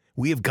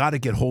 We have got to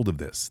get hold of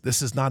this.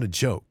 This is not a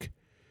joke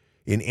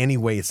in any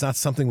way. It's not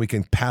something we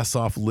can pass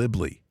off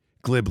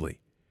glibly.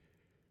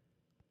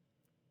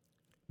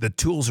 The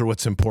tools are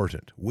what's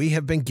important. We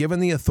have been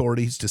given the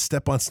authorities to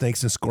step on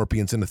snakes and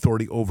scorpions and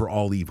authority over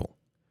all evil.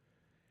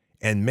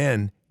 And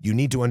men, you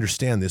need to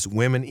understand this,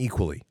 women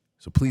equally.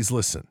 So please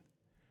listen.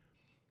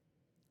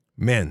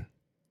 Men,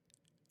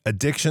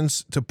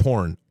 addictions to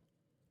porn,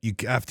 you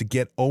have to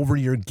get over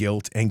your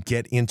guilt and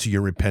get into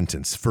your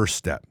repentance. First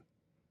step.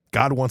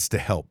 God wants to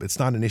help. It's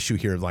not an issue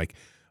here of like,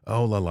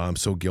 oh, la, I'm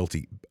so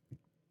guilty.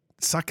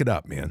 Suck it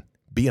up, man.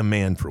 Be a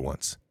man for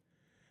once.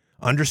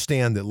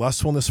 Understand that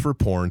lustfulness for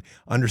porn,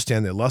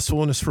 understand that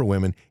lustfulness for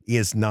women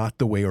is not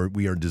the way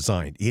we are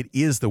designed. It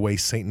is the way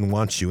Satan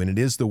wants you, and it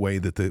is the way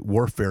that the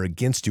warfare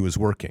against you is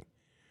working.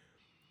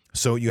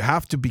 So you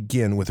have to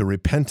begin with a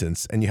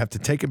repentance, and you have to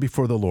take it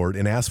before the Lord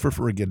and ask for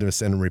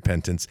forgiveness and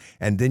repentance,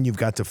 and then you've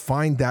got to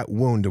find that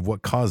wound of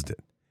what caused it.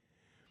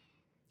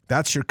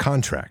 That's your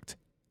contract.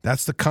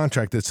 That's the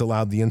contract that's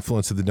allowed the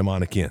influence of the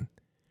demonic in.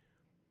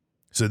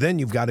 So then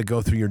you've got to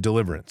go through your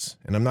deliverance.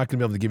 And I'm not going to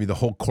be able to give you the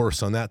whole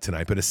course on that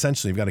tonight, but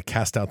essentially you've got to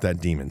cast out that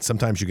demon.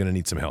 Sometimes you're going to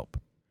need some help.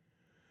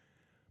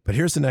 But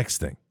here's the next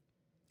thing.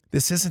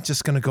 This isn't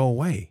just going to go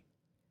away.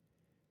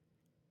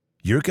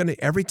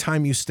 Every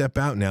time you step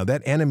out now,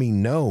 that enemy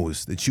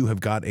knows that you have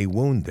got a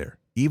wound there.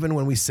 Even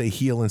when we say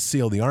heal and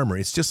seal the armor,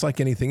 it's just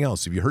like anything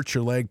else. If you hurt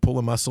your leg, pull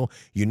a muscle,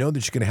 you know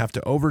that you're going to have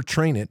to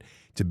overtrain it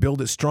to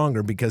build it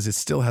stronger because it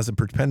still has a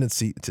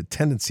tendency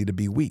to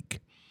be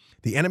weak.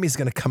 The enemy's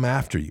going to come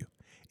after you.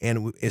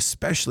 And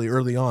especially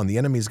early on, the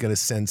enemy is going to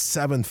send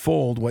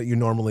sevenfold what you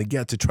normally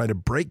get to try to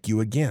break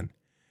you again.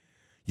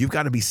 You've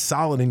got to be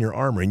solid in your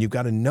armor, and you've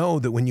got to know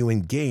that when you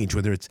engage,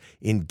 whether it's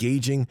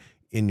engaging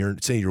in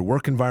your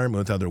work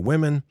environment with other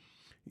women,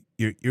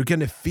 you're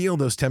going to feel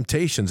those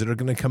temptations that are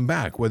going to come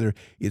back. Whether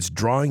it's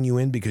drawing you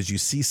in because you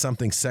see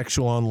something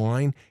sexual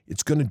online,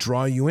 it's going to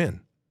draw you in.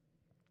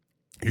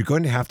 You're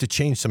going to have to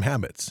change some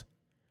habits.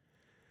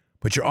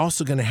 But you're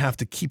also going to have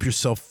to keep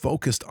yourself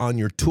focused on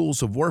your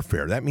tools of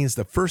warfare. That means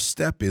the first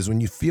step is when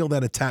you feel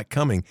that attack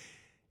coming,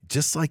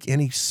 just like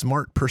any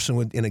smart person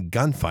would in a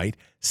gunfight,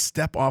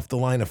 step off the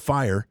line of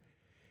fire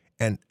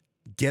and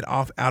get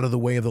off out of the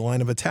way of the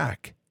line of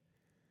attack.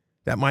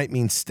 That might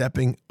mean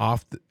stepping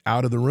out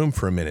of the room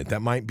for a minute.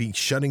 That might be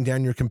shutting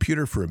down your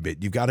computer for a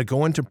bit. You've got to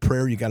go into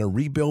prayer. You've got to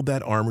rebuild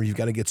that armor. You've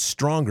got to get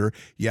stronger.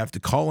 You have to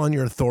call on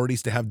your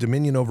authorities to have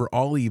dominion over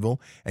all evil.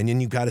 And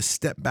then you've got to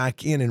step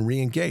back in and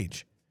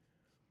re-engage.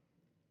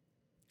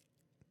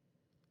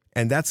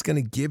 And that's going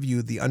to give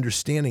you the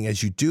understanding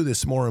as you do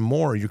this more and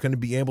more, you're going to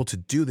be able to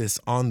do this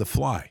on the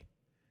fly.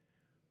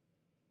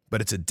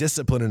 But it's a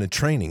discipline and a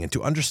training, and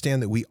to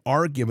understand that we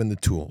are given the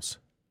tools.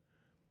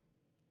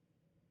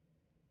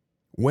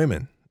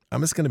 Women,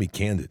 I'm just going to be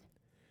candid.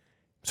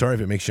 Sorry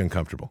if it makes you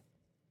uncomfortable.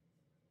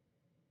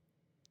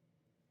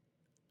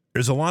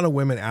 There's a lot of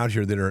women out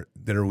here that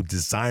are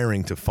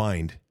desiring to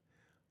find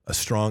a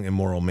strong and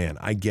moral man.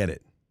 I get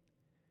it.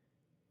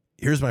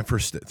 Here's my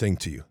first thing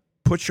to you.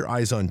 Put your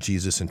eyes on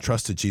Jesus and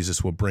trust that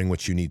Jesus will bring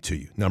what you need to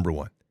you, number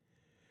one.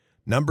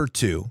 Number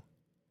two,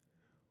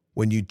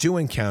 when you do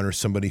encounter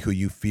somebody who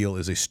you feel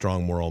is a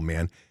strong moral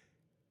man,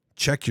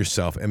 check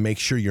yourself and make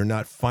sure you're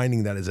not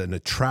finding that as an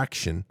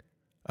attraction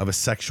of a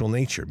sexual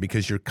nature,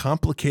 because you're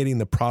complicating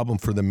the problem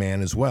for the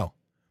man as well.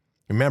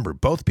 Remember,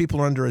 both people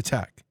are under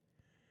attack.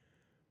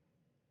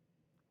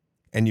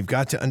 And you've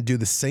got to undo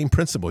the same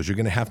principles. You're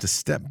going to have to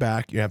step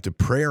back. You have to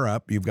prayer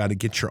up. You've got to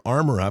get your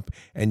armor up.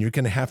 And you're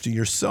going to have to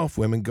yourself,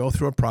 women, go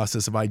through a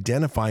process of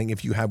identifying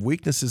if you have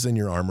weaknesses in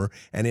your armor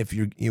and if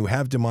you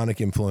have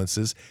demonic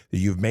influences, that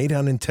you've made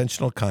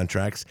unintentional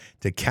contracts,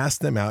 to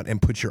cast them out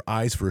and put your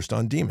eyes first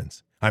on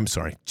demons. I'm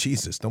sorry,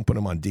 Jesus, don't put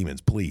them on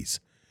demons,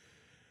 please.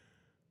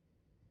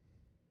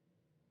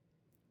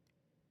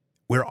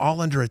 We're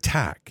all under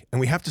attack, and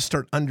we have to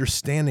start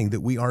understanding that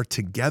we are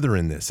together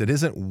in this. It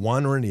isn't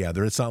one or the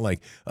other. It's not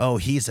like, oh,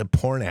 he's a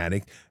porn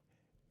addict.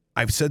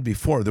 I've said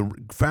before, the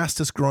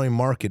fastest growing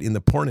market in the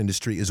porn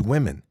industry is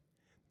women.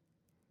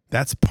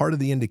 That's part of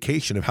the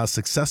indication of how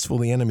successful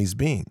the enemy's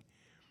being.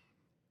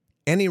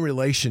 Any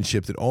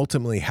relationship that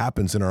ultimately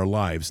happens in our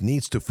lives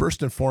needs to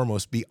first and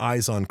foremost be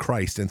eyes on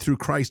Christ, and through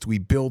Christ we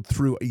build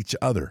through each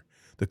other.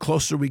 The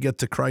closer we get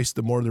to Christ,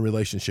 the more the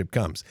relationship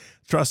comes.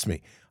 Trust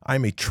me,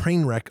 I'm a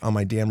train wreck on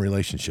my damn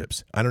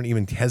relationships. I don't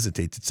even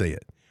hesitate to say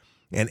it.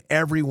 And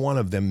every one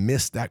of them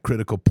missed that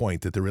critical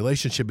point, that the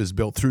relationship is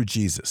built through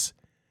Jesus,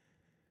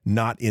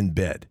 not in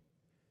bed.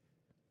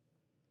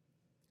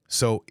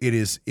 So it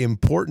is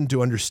important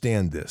to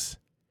understand this,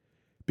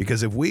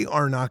 because if we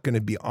are not going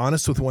to be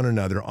honest with one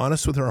another,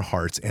 honest with our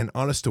hearts, and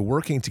honest to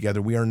working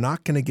together, we are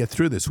not going to get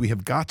through this. We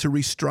have got to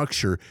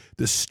restructure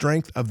the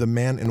strength of the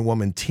man and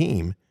woman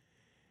team.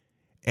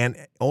 And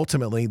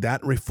ultimately,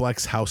 that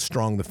reflects how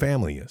strong the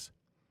family is.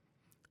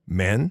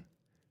 Men,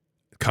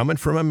 coming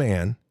from a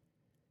man,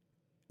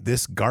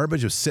 this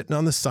garbage of sitting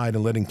on the side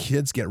and letting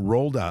kids get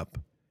rolled up,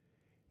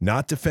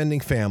 not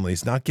defending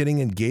families, not getting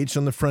engaged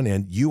on the front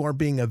end, you are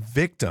being a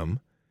victim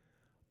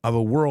of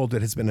a world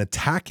that has been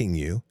attacking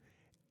you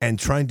and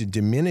trying to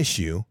diminish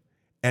you,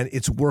 and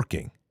it's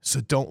working.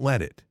 So don't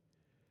let it.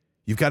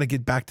 You've got to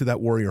get back to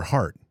that warrior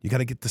heart. You got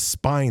to get the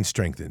spine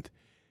strengthened.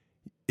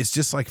 It's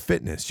just like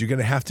fitness. You're going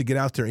to have to get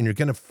out there, and you're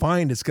going to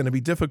find it's going to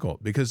be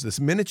difficult, because this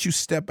minute you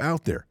step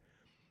out there,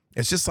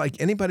 it's just like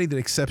anybody that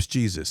accepts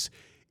Jesus.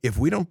 If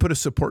we don't put a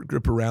support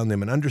group around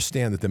them and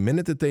understand that the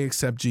minute that they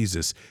accept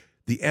Jesus,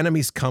 the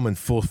enemies come in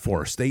full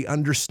force. They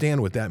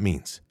understand what that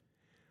means.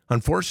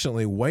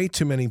 Unfortunately, way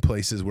too many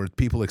places where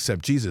people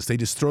accept Jesus, they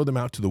just throw them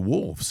out to the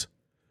wolves.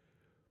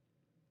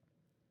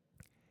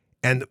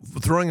 And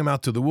throwing them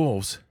out to the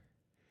wolves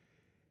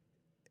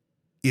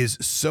is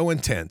so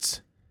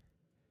intense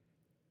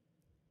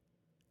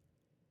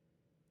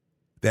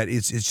that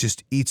it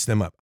just eats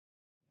them up.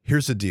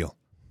 Here's the deal.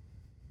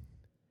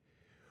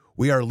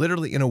 We are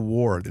literally in a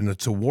war, and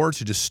it's a war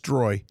to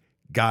destroy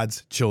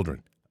God's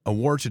children, a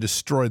war to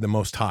destroy the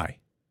Most High.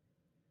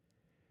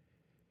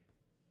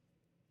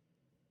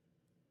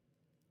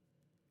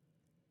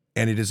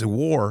 And it is a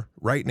war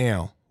right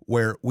now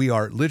where we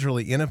are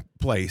literally in a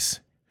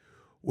place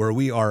where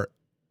we are,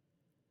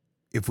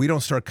 if we don't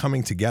start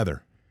coming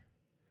together,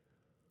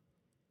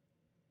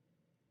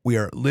 we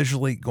are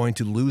literally going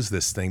to lose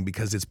this thing,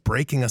 because it's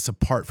breaking us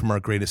apart from our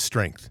greatest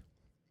strength.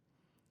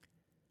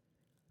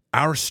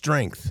 Our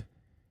strength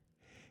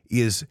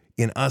is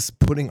in us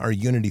putting our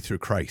unity through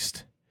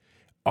Christ.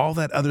 All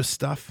that other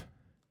stuff,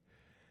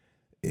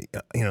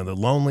 the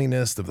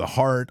loneliness of the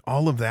heart,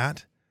 all of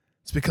that,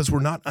 it's because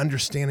we're not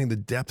understanding the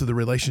depth of the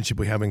relationship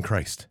we have in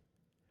Christ.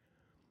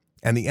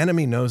 And the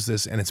enemy knows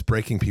this, and it's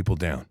breaking people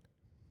down.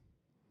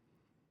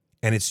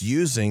 And it's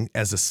using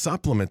as a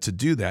supplement to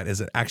do that, it's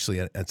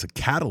a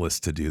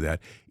catalyst to do that.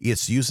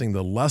 It's using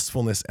the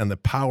lustfulness and the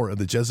power of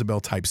the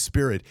Jezebel type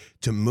spirit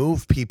to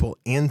move people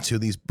into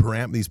these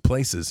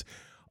places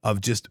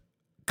of just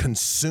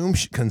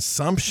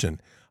consumption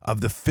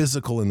of the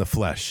physical in the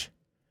flesh.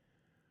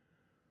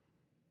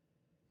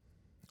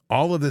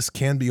 All of this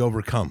can be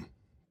overcome.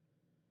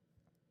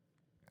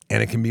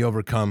 And it can be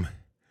overcome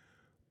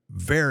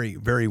very,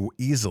 very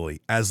easily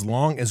as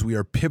long as we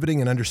are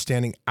pivoting and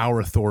understanding our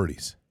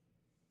authorities.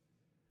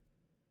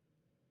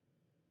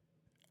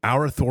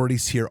 Our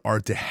authorities here are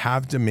to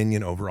have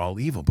dominion over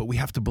all evil, but we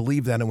have to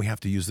believe that, and we have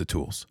to use the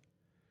tools.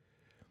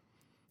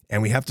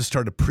 And we have to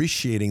start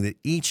appreciating that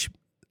each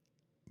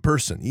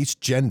person, each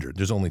gender,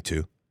 there's only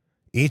two,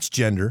 each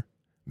gender,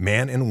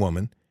 man and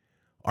woman,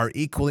 are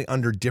equally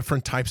under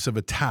different types of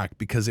attack,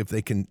 because if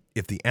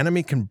the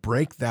enemy can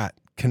break that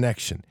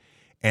connection,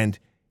 and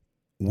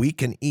we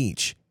can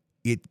each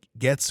it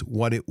gets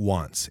what it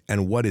wants.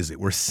 And what is it?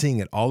 We're seeing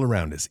it all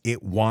around us.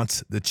 It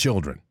wants the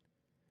children.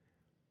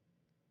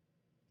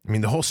 I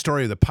mean, the whole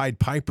story of the Pied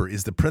Piper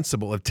is the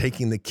principle of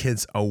taking the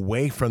kids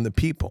away from the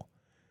people.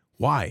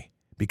 Why?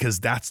 Because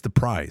that's the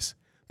prize.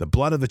 The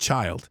blood of a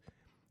child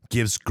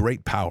gives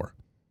great power.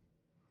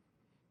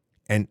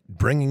 And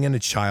bringing in a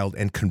child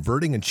and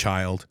converting a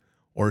child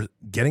or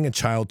getting a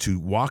child to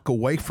walk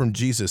away from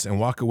Jesus and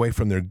walk away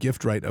from their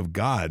gift right of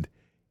God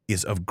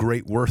is of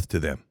great worth to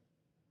them.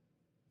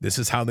 This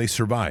is how they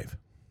survive.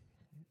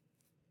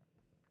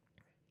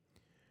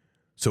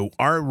 So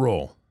our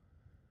role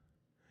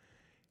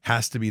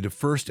has to be to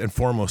first and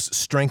foremost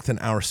strengthen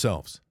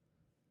ourselves.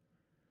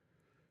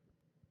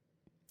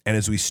 And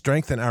as we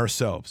strengthen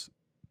ourselves,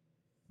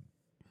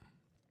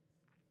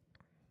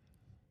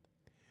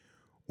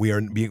 we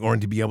are going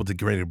to be able to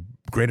get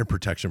greater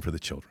protection for the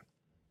children.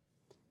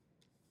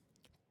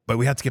 But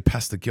we have to get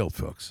past the guilt,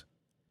 folks.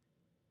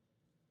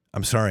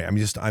 I'm sorry.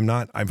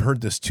 I've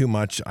heard this too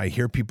much. I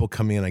hear people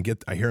come in.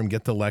 I hear them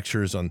get the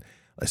lectures on,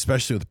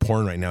 especially with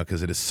porn right now,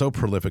 because it is so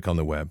prolific on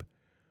the web.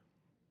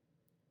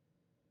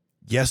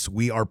 Yes,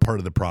 we are part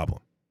of the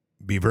problem.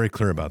 Be very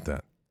clear about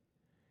that.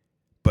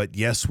 But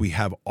yes, we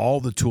have all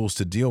the tools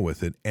to deal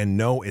with it. And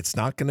no, it's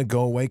not going to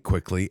go away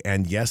quickly.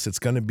 And yes, it's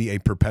going to be a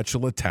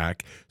perpetual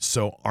attack.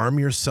 So arm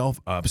yourself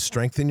up,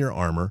 strengthen your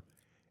armor,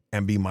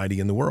 and be mighty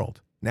in the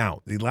world.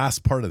 Now, the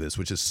last part of this,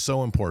 which is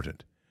so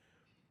important.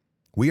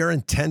 We are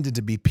intended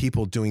to be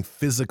people doing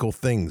physical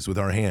things with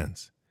our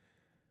hands.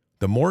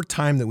 The more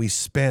time that we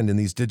spend in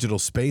these digital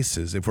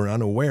spaces, if we're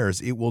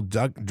unawares, it will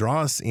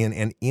draw us in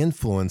and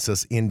influence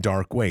us in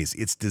dark ways.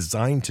 It's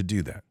designed to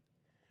do that.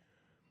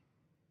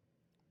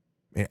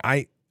 And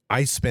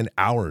I spend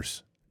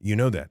hours, you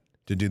know that,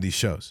 to do these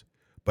shows.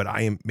 But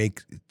I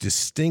make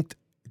distinct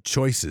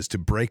choices to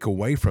break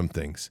away from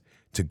things,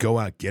 to go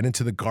out, get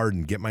into the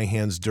garden, get my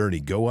hands dirty,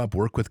 go up,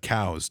 work with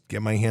cows,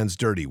 get my hands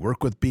dirty,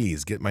 work with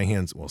bees, get my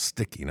hands, well,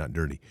 sticky, not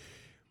dirty,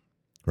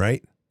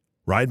 right?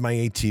 Ride my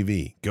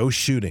ATV, go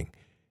shooting,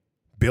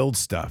 build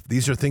stuff.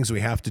 These are things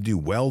we have to do,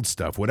 weld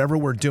stuff, whatever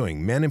we're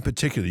doing. Men in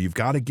particular, you've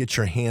got to get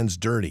your hands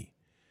dirty.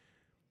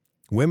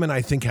 Women,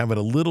 I think, have it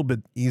a little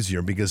bit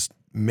easier because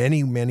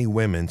many, many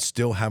women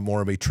still have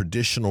more of a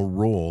traditional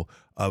role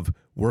of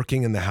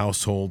working in the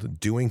household,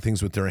 doing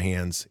things with their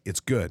hands. It's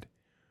good.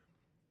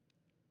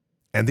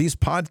 And these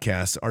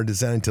podcasts are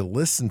designed to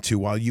listen to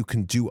while you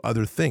can do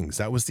other things.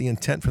 That was the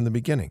intent from the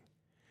beginning.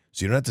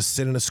 So you don't have to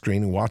sit on a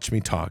screen and watch me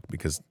talk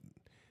because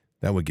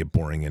that would get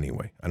boring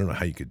anyway. I don't know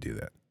how you could do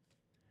that.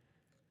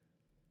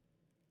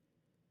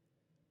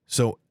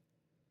 So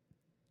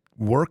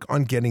work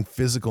on getting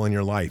physical in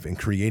your life and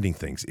creating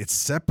things. It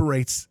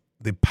separates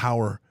the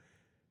power.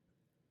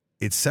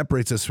 It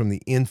separates us from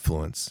the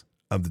influence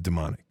of the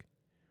demonic.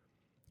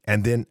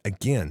 And then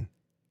again,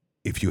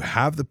 if you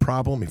have the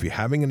problem, if you're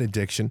having an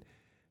addiction,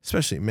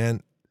 especially,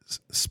 man,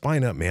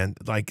 spine up, man.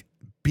 Like,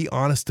 be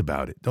honest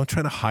about it. Don't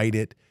try to hide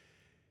it.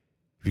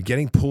 If you're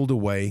getting pulled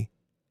away,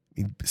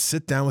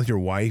 sit down with your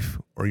wife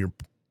or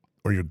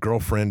your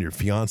girlfriend, your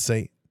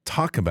fiance,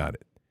 talk about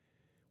it.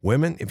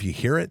 Women, if you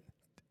hear it,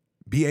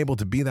 be able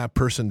to be that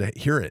person to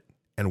hear it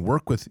and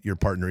work with your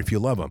partner if you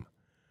love them.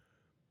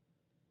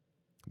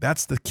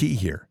 That's the key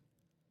here,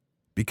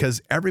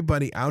 because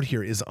everybody out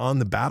here is on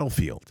the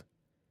battlefield.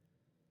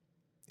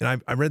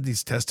 And I read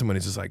these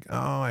testimonies. It's like,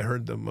 oh, I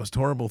heard the most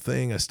horrible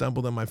thing. I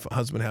stumbled on my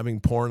husband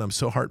having porn. I'm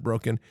so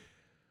heartbroken.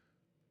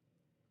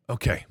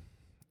 Okay.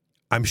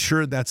 I'm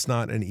sure that's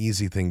not an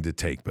easy thing to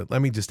take, but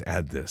let me just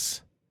add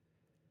this.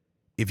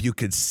 If you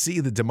could see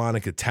the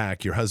demonic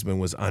attack your husband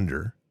was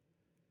under,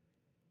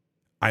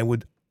 I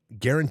would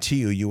guarantee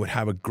you would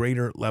have a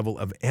greater level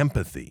of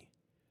empathy.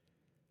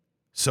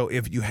 So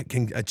if you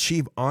can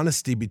achieve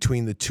honesty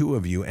between the two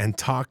of you and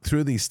talk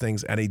through these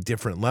things at a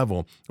different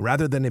level,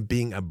 rather than it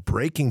being a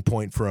breaking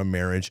point for a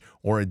marriage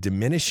or a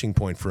diminishing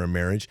point for a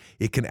marriage,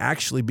 it can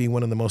actually be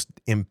one of the most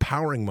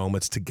empowering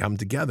moments to come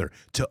together,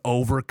 to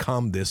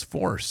overcome this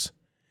force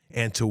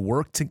and to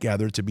work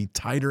together to be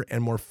tighter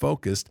and more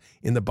focused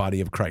in the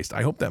body of Christ.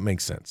 I hope that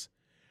makes sense.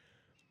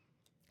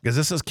 Because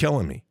this is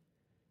killing me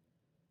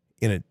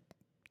in a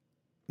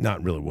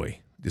not really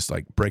way. Just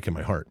like breaking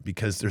my heart,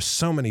 because there's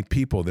so many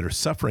people that are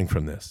suffering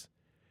from this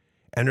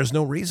and there's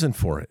no reason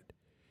for it.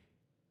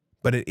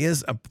 But it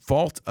is a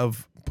fault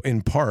of,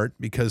 in part,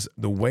 because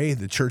the way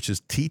the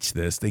churches teach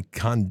this, they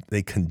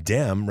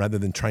condemn rather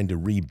than trying to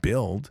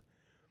rebuild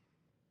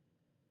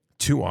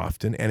too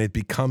often. And it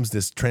becomes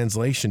this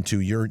translation to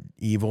you're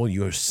evil,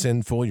 you're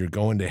sinful, you're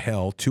going to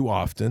hell too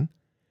often.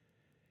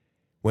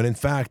 When in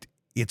fact,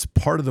 it's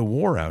part of the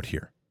war out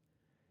here.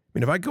 I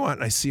mean, if I go out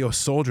and I see a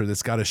soldier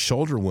that's got a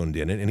shoulder wound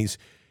in it and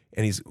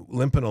he's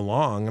limping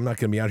along, I'm not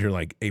going to be out here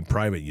like, hey,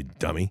 private, you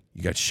dummy,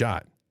 you got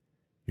shot.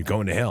 You're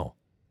going to hell.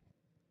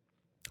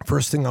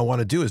 First thing I want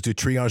to do is do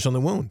triage on the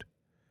wound.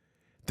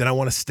 Then I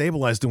want to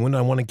stabilize the wound.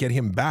 I want to get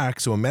him back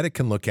so a medic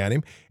can look at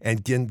him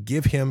and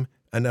give him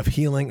enough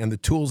healing and the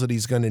tools that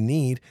he's going to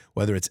need,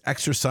 whether it's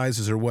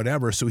exercises or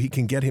whatever, so he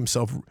can get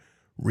himself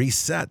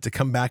reset to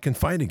come back and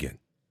fight again.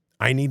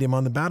 I need him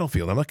on the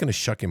battlefield. I'm not going to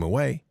shuck him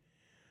away.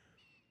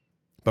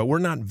 But we're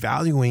not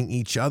valuing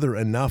each other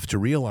enough to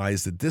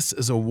realize that this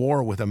is a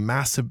war with a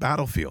massive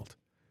battlefield.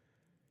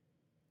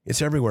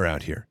 It's everywhere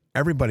out here.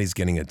 Everybody's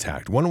getting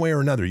attacked. One way or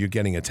another, you're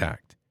getting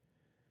attacked.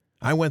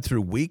 I went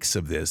through weeks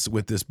of this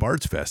with this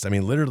Bards Fest. I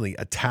mean, literally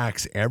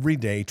attacks every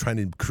day trying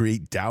to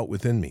create doubt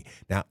within me.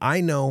 Now, I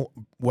know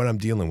what I'm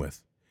dealing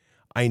with.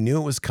 I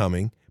knew it was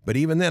coming, but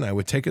even then I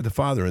would take it to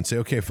Father and say,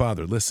 okay,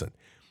 Father, listen,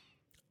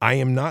 I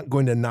am not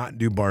going to not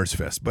do Bards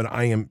Fest, but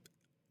I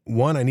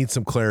need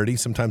some clarity.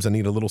 Sometimes I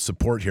need a little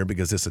support here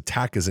because this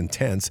attack is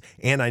intense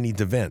and I need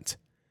to vent.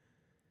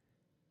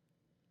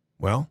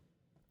 Well,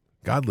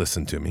 God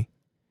listened to me.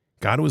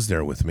 God was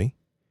there with me.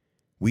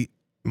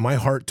 My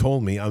heart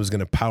told me I was going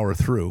to power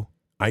through.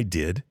 I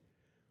did.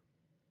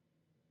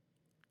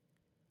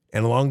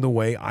 And along the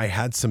way, I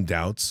had some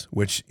doubts,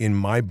 which in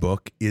my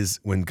book is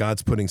when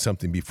God's putting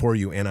something before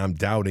you and I'm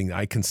doubting,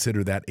 I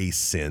consider that a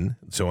sin.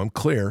 So I'm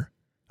clear.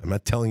 I'm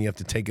not telling you have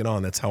to take it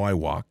on. That's how I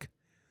walk.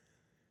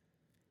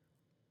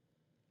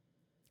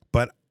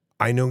 But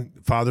I know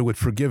Father would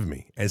forgive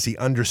me as he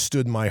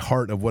understood my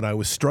heart of what I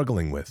was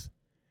struggling with.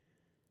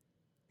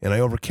 And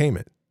I overcame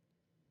it.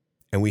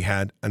 And we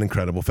had an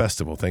incredible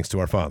festival, thanks to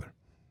our Father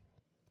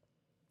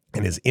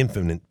and his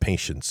infinite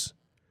patience.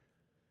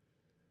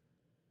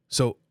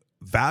 So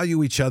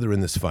value each other in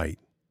this fight.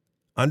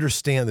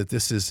 Understand that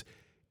this is,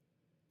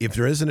 if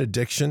there is an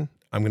addiction,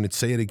 I'm going to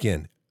say it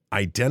again,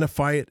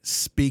 identify it,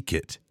 speak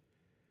it.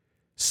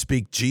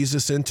 Speak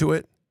Jesus into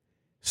it.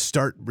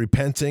 Start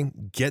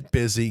repenting, get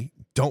busy.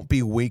 Don't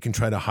be weak and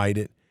try to hide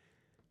it.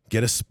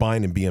 Get a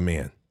spine and be a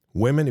man.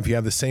 Women, if you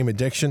have the same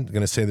addiction, I'm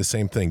going to say the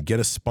same thing. Get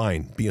a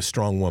spine, be a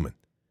strong woman.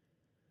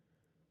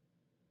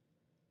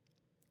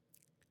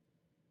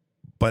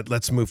 But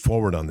let's move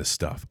forward on this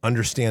stuff.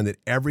 Understand that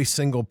every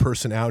single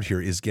person out here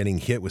is getting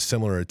hit with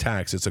similar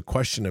attacks. It's a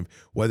question of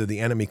whether the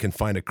enemy can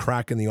find a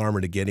crack in the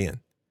armor to get in.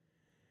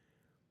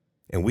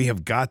 And we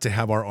have got to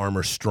have our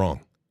armor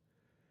strong.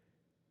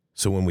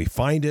 So when we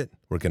find it,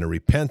 we're going to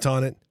repent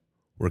on it.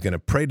 We're going to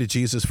pray to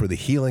Jesus for the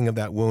healing of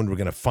that wound. We're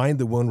going to find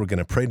the wound. We're going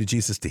to pray to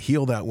Jesus to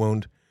heal that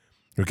wound.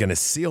 We're going to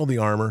seal the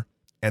armor.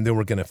 And then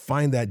we're going to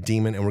find that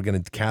demon and we're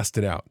going to cast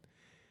it out.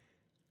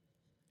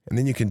 And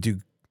then you can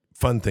do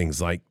fun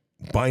things like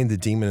bind the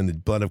demon in the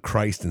blood of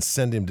Christ and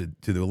send him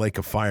to the lake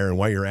of fire. And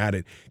while you're at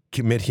it,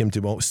 commit him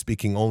to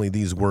speaking only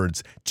these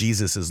words,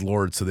 Jesus is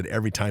Lord, so that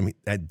every time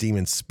that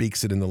demon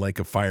speaks it in the lake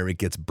of fire, it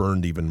gets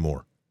burned even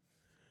more.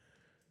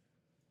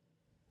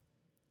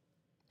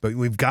 But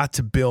we've got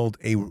to build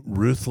a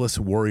ruthless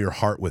warrior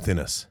heart within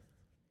us.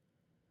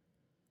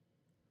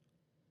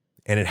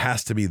 And it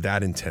has to be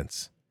that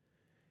intense.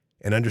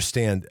 And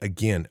understand,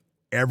 again,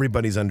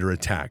 everybody's under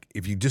attack.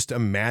 If you just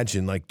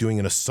imagine like doing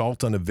an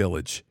assault on a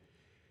village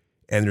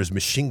and there's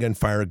machine gun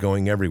fire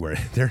going everywhere,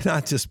 they're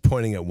not just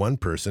pointing at one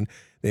person.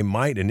 They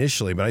might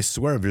initially, but I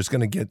swear if you're just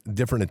going to get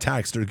different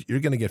attacks, you're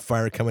going to get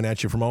fire coming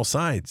at you from all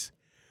sides.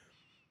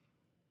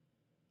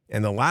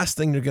 And the last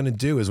thing you're going to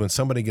do is when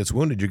somebody gets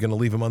wounded, you're going to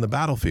leave them on the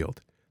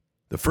battlefield.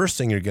 The first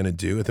thing you're going to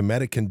do, if the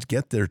medic can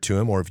get there to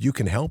him, or if you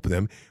can help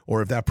them,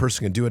 or if that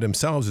person can do it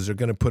themselves, is they're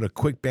going to put a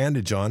quick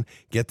bandage on,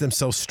 get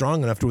themselves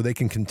strong enough to where they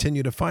can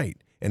continue to fight.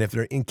 And if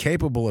they're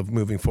incapable of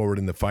moving forward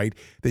in the fight,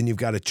 then you've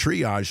got to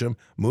triage them,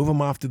 move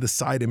them off to the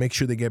side and make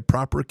sure they get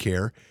proper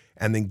care,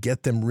 and then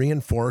get them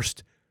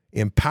reinforced,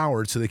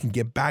 empowered, so they can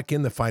get back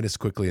in the fight as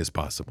quickly as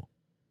possible.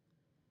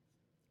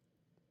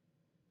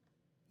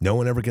 No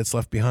one ever gets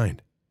left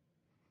behind.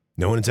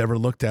 No one's ever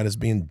looked at as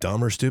being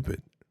dumb or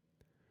stupid.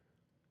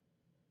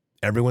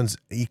 Everyone's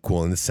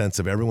equal in the sense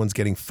of everyone's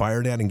getting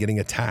fired at and getting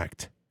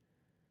attacked.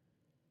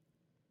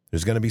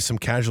 There's going to be some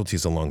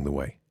casualties along the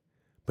way.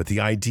 But the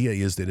idea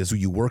is that as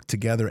you work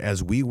together,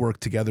 as we work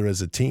together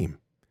as a team,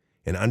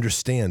 and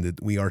understand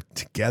that we are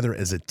together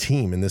as a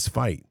team in this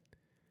fight,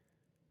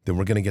 then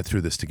we're going to get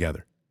through this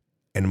together.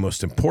 And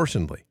most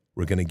importantly,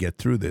 we're going to get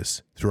through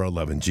this through our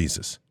love in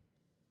Jesus.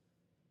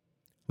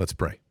 Let's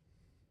pray.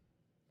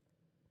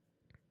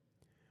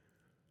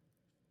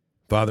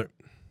 Father,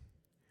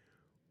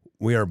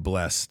 we are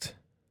blessed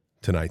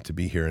tonight to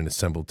be here and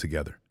assembled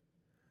together.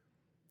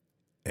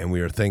 And we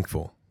are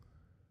thankful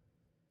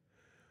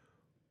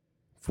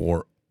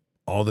for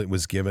all that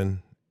was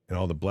given and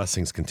all the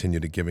blessings continue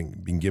to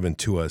being given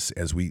to us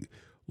as we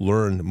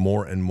learn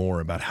more and more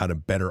about how to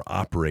better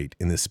operate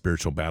in this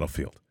spiritual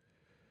battlefield.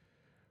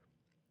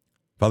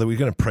 Father, we're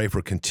going to pray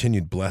for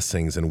continued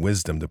blessings and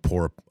wisdom to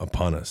pour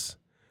upon us,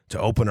 to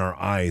open our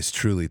eyes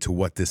truly to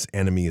what this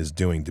enemy is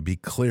doing, to be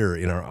clear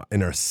in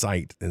our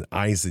sight and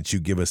eyes that you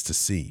give us to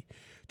see,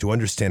 to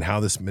understand how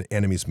this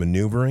enemy is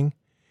maneuvering,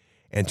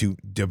 and to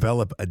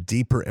develop a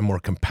deeper and more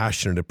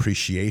compassionate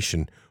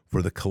appreciation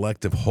for the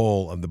collective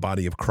whole of the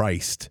body of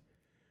Christ,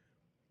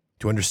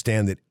 to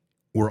understand that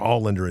we're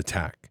all under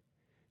attack,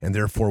 and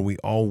therefore we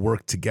all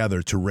work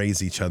together to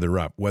raise each other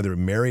up, whether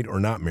married or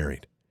not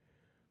married.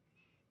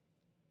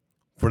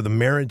 For the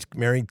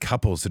married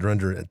couples that are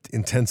under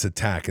intense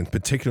attack, in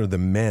particular the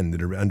men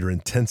that are under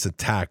intense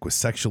attack with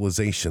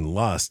sexualization,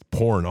 lust,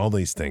 porn, all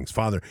these things,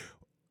 Father,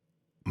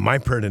 My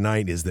prayer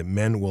tonight is that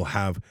men will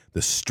have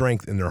the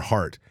strength in their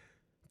heart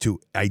to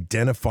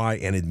identify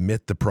and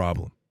admit the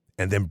problem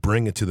and then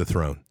bring it to the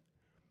throne.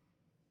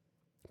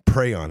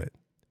 Pray on it.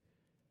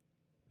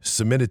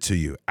 Submit it to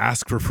you.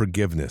 Ask for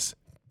forgiveness.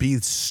 Be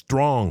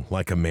strong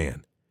like a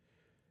man.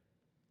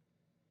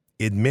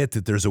 Admit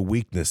that there's a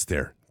weakness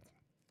there.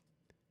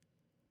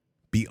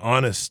 Be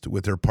honest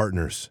with their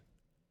partners,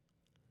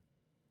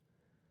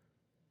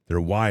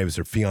 their wives,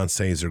 their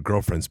fiancés, their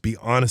girlfriends. Be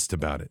honest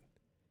about it.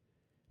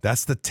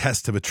 That's the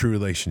test of a true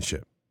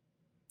relationship.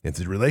 If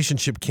the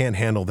relationship can't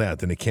handle that,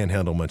 then it can't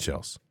handle much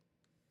else.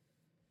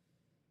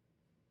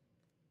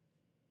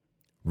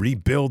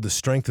 Rebuild the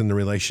strength in the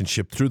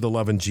relationship through the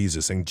love in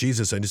Jesus. And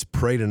Jesus, I just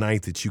pray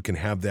tonight that you can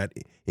have that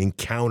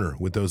encounter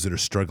with those that are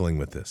struggling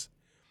with this,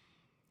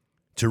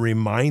 to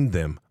remind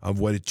them of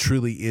what it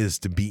truly is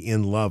to be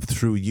in love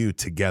through you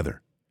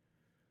together,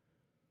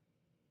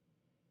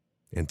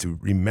 and to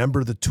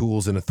remember the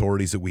tools and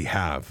authorities that we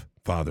have,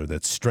 Father,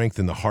 that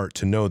strengthen the heart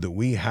to know that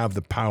we have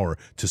the power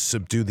to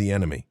subdue the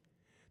enemy,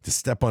 to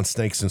step on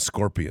snakes and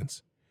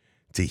scorpions,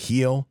 to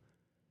heal,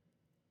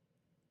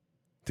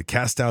 to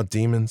cast out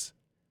demons,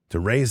 to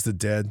raise the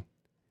dead,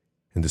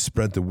 and to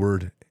spread the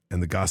word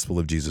and the gospel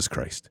of Jesus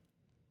Christ.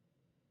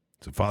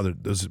 So, Father,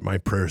 those are my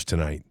prayers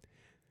tonight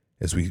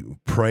as we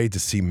pray to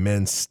see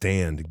men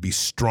stand, be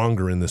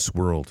stronger in this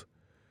world,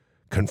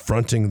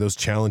 confronting those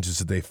challenges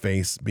that they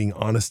face, being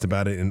honest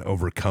about it and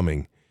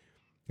overcoming,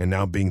 and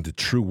now being the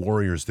true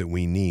warriors that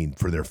we need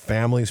for their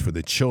families, for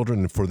the children,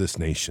 and for this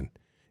nation,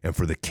 and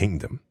for the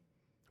kingdom.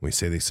 We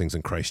say these things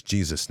in Christ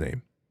Jesus'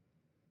 name.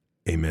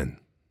 Amen.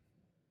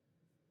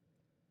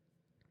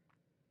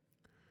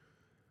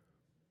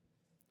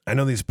 I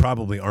know these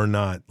probably are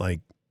not like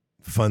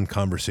fun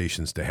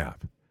conversations to have,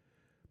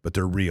 but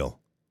they're real.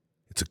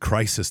 It's a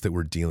crisis that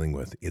we're dealing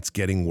with. It's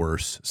getting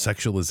worse.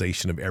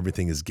 Sexualization of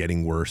everything is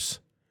getting worse.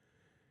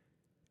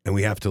 And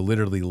we have to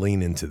literally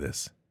lean into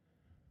this.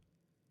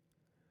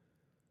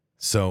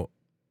 So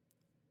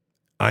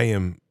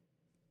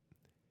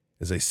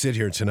as I sit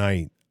here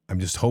tonight, I'm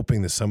just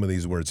hoping that some of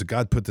these words, that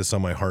God put this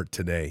on my heart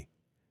today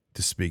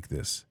to speak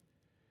this.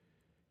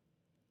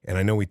 And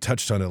I know we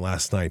touched on it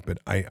last night, but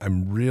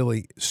I'm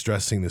really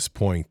stressing this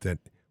point that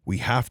we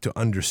have to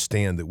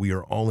understand that we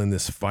are all in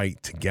this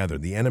fight together.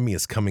 The enemy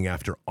is coming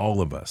after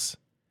all of us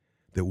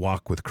that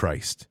walk with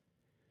Christ,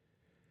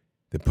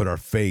 that put our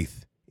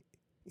faith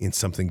in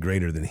something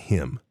greater than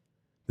him,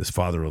 this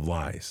father of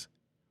lies,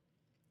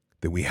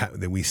 that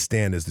we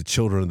stand as the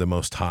children of the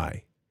Most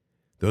High.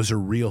 Those are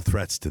real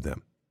threats to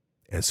them.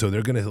 And so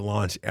they're going to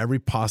launch every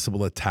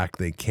possible attack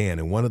they can.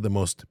 And one of the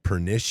most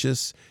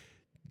pernicious,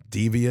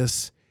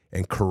 devious,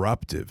 and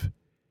corruptive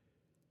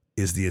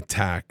is the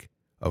attack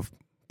of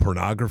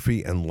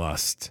pornography and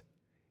lust.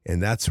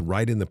 And that's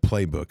right in the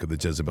playbook of the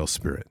Jezebel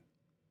spirit.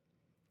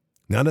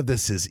 None of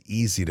this is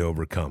easy to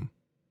overcome.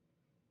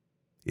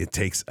 It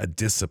takes a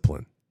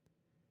discipline.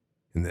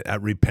 And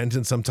that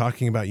repentance I'm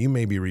talking about, you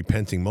may be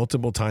repenting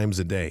multiple times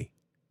a day.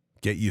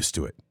 Get used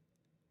to it.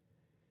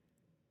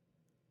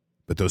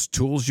 But those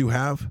tools you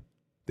have,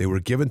 they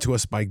were given to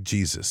us by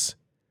Jesus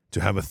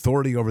to have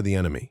authority over the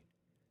enemy.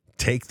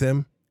 Take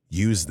them,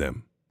 use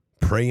them,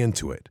 pray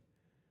into it.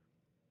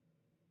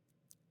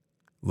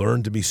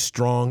 Learn to be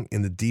strong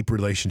in the deep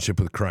relationship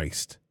with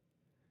Christ.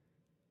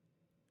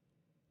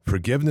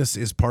 Forgiveness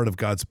is part of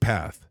God's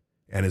path.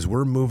 And as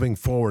we're moving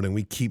forward and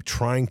we keep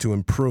trying to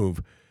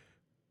improve,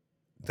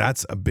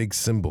 that's a big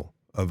symbol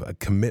of a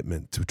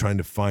commitment to trying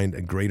to find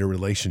a greater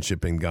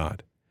relationship in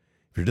God.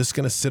 If you're just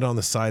going to sit on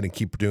the side and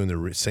keep doing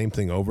the same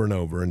thing over and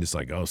over and just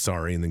like, oh,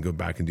 sorry, and then go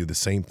back and do the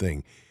same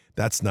thing,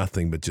 that's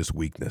nothing but just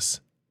weakness.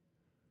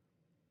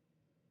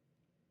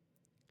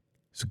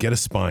 So get a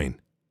spine.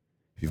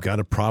 If you've got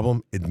a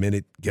problem, admit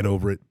it, get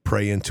over it,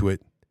 pray into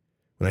it.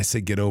 When I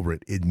say get over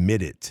it,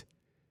 admit it.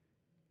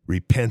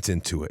 Repent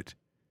into it.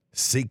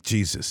 Seek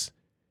Jesus.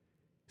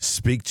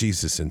 Speak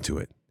Jesus into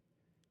it.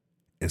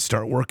 And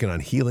start working on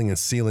healing and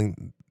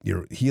sealing.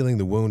 You're healing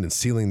the wound and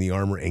sealing the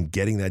armor and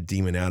getting that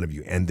demon out of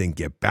you. And then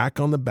get back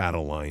on the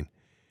battle line.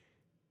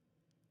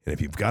 And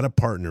if you've got a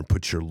partner,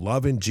 put your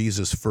love in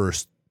Jesus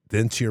first,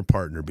 then to your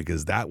partner,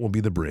 because that will be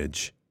the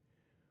bridge.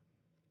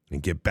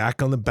 And get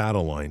back on the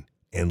battle line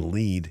and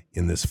lead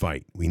in this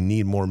fight. We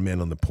need more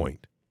men on the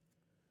point.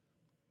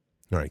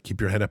 All right, keep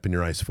your head up and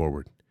your eyes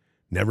forward.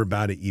 Never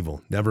bow to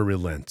evil. Never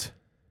relent.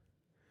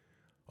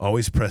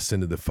 Always press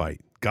into the fight.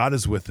 God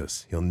is with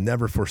us. He'll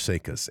never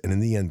forsake us. And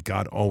in the end,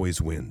 God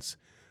always wins.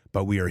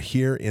 But we are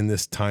here in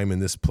this time, in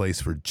this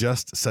place, for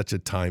just such a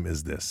time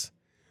as this.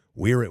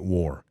 We're at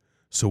war.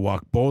 So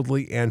walk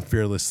boldly and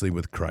fearlessly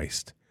with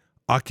Christ.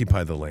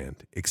 Occupy the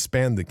land.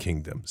 Expand the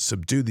kingdom.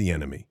 Subdue the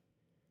enemy.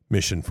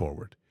 Mission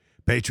forward.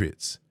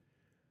 Patriots,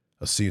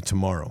 I'll see you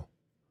tomorrow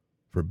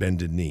for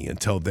Bended Knee.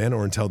 Until then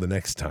or until the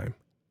next time,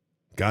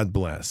 God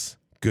bless.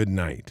 Good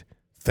night.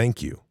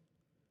 Thank you.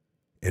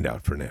 And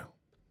out for now.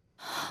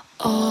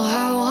 Oh,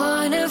 I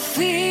wanna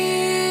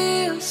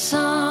feel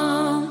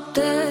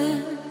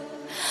something.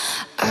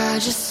 I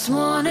just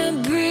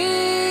wanna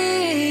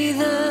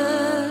breathe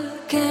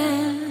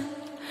again.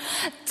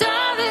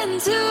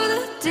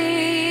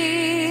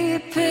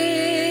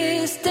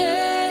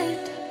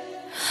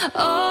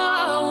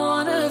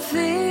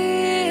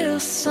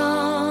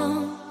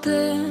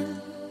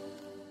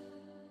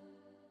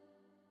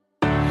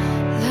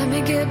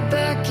 get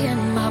back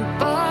in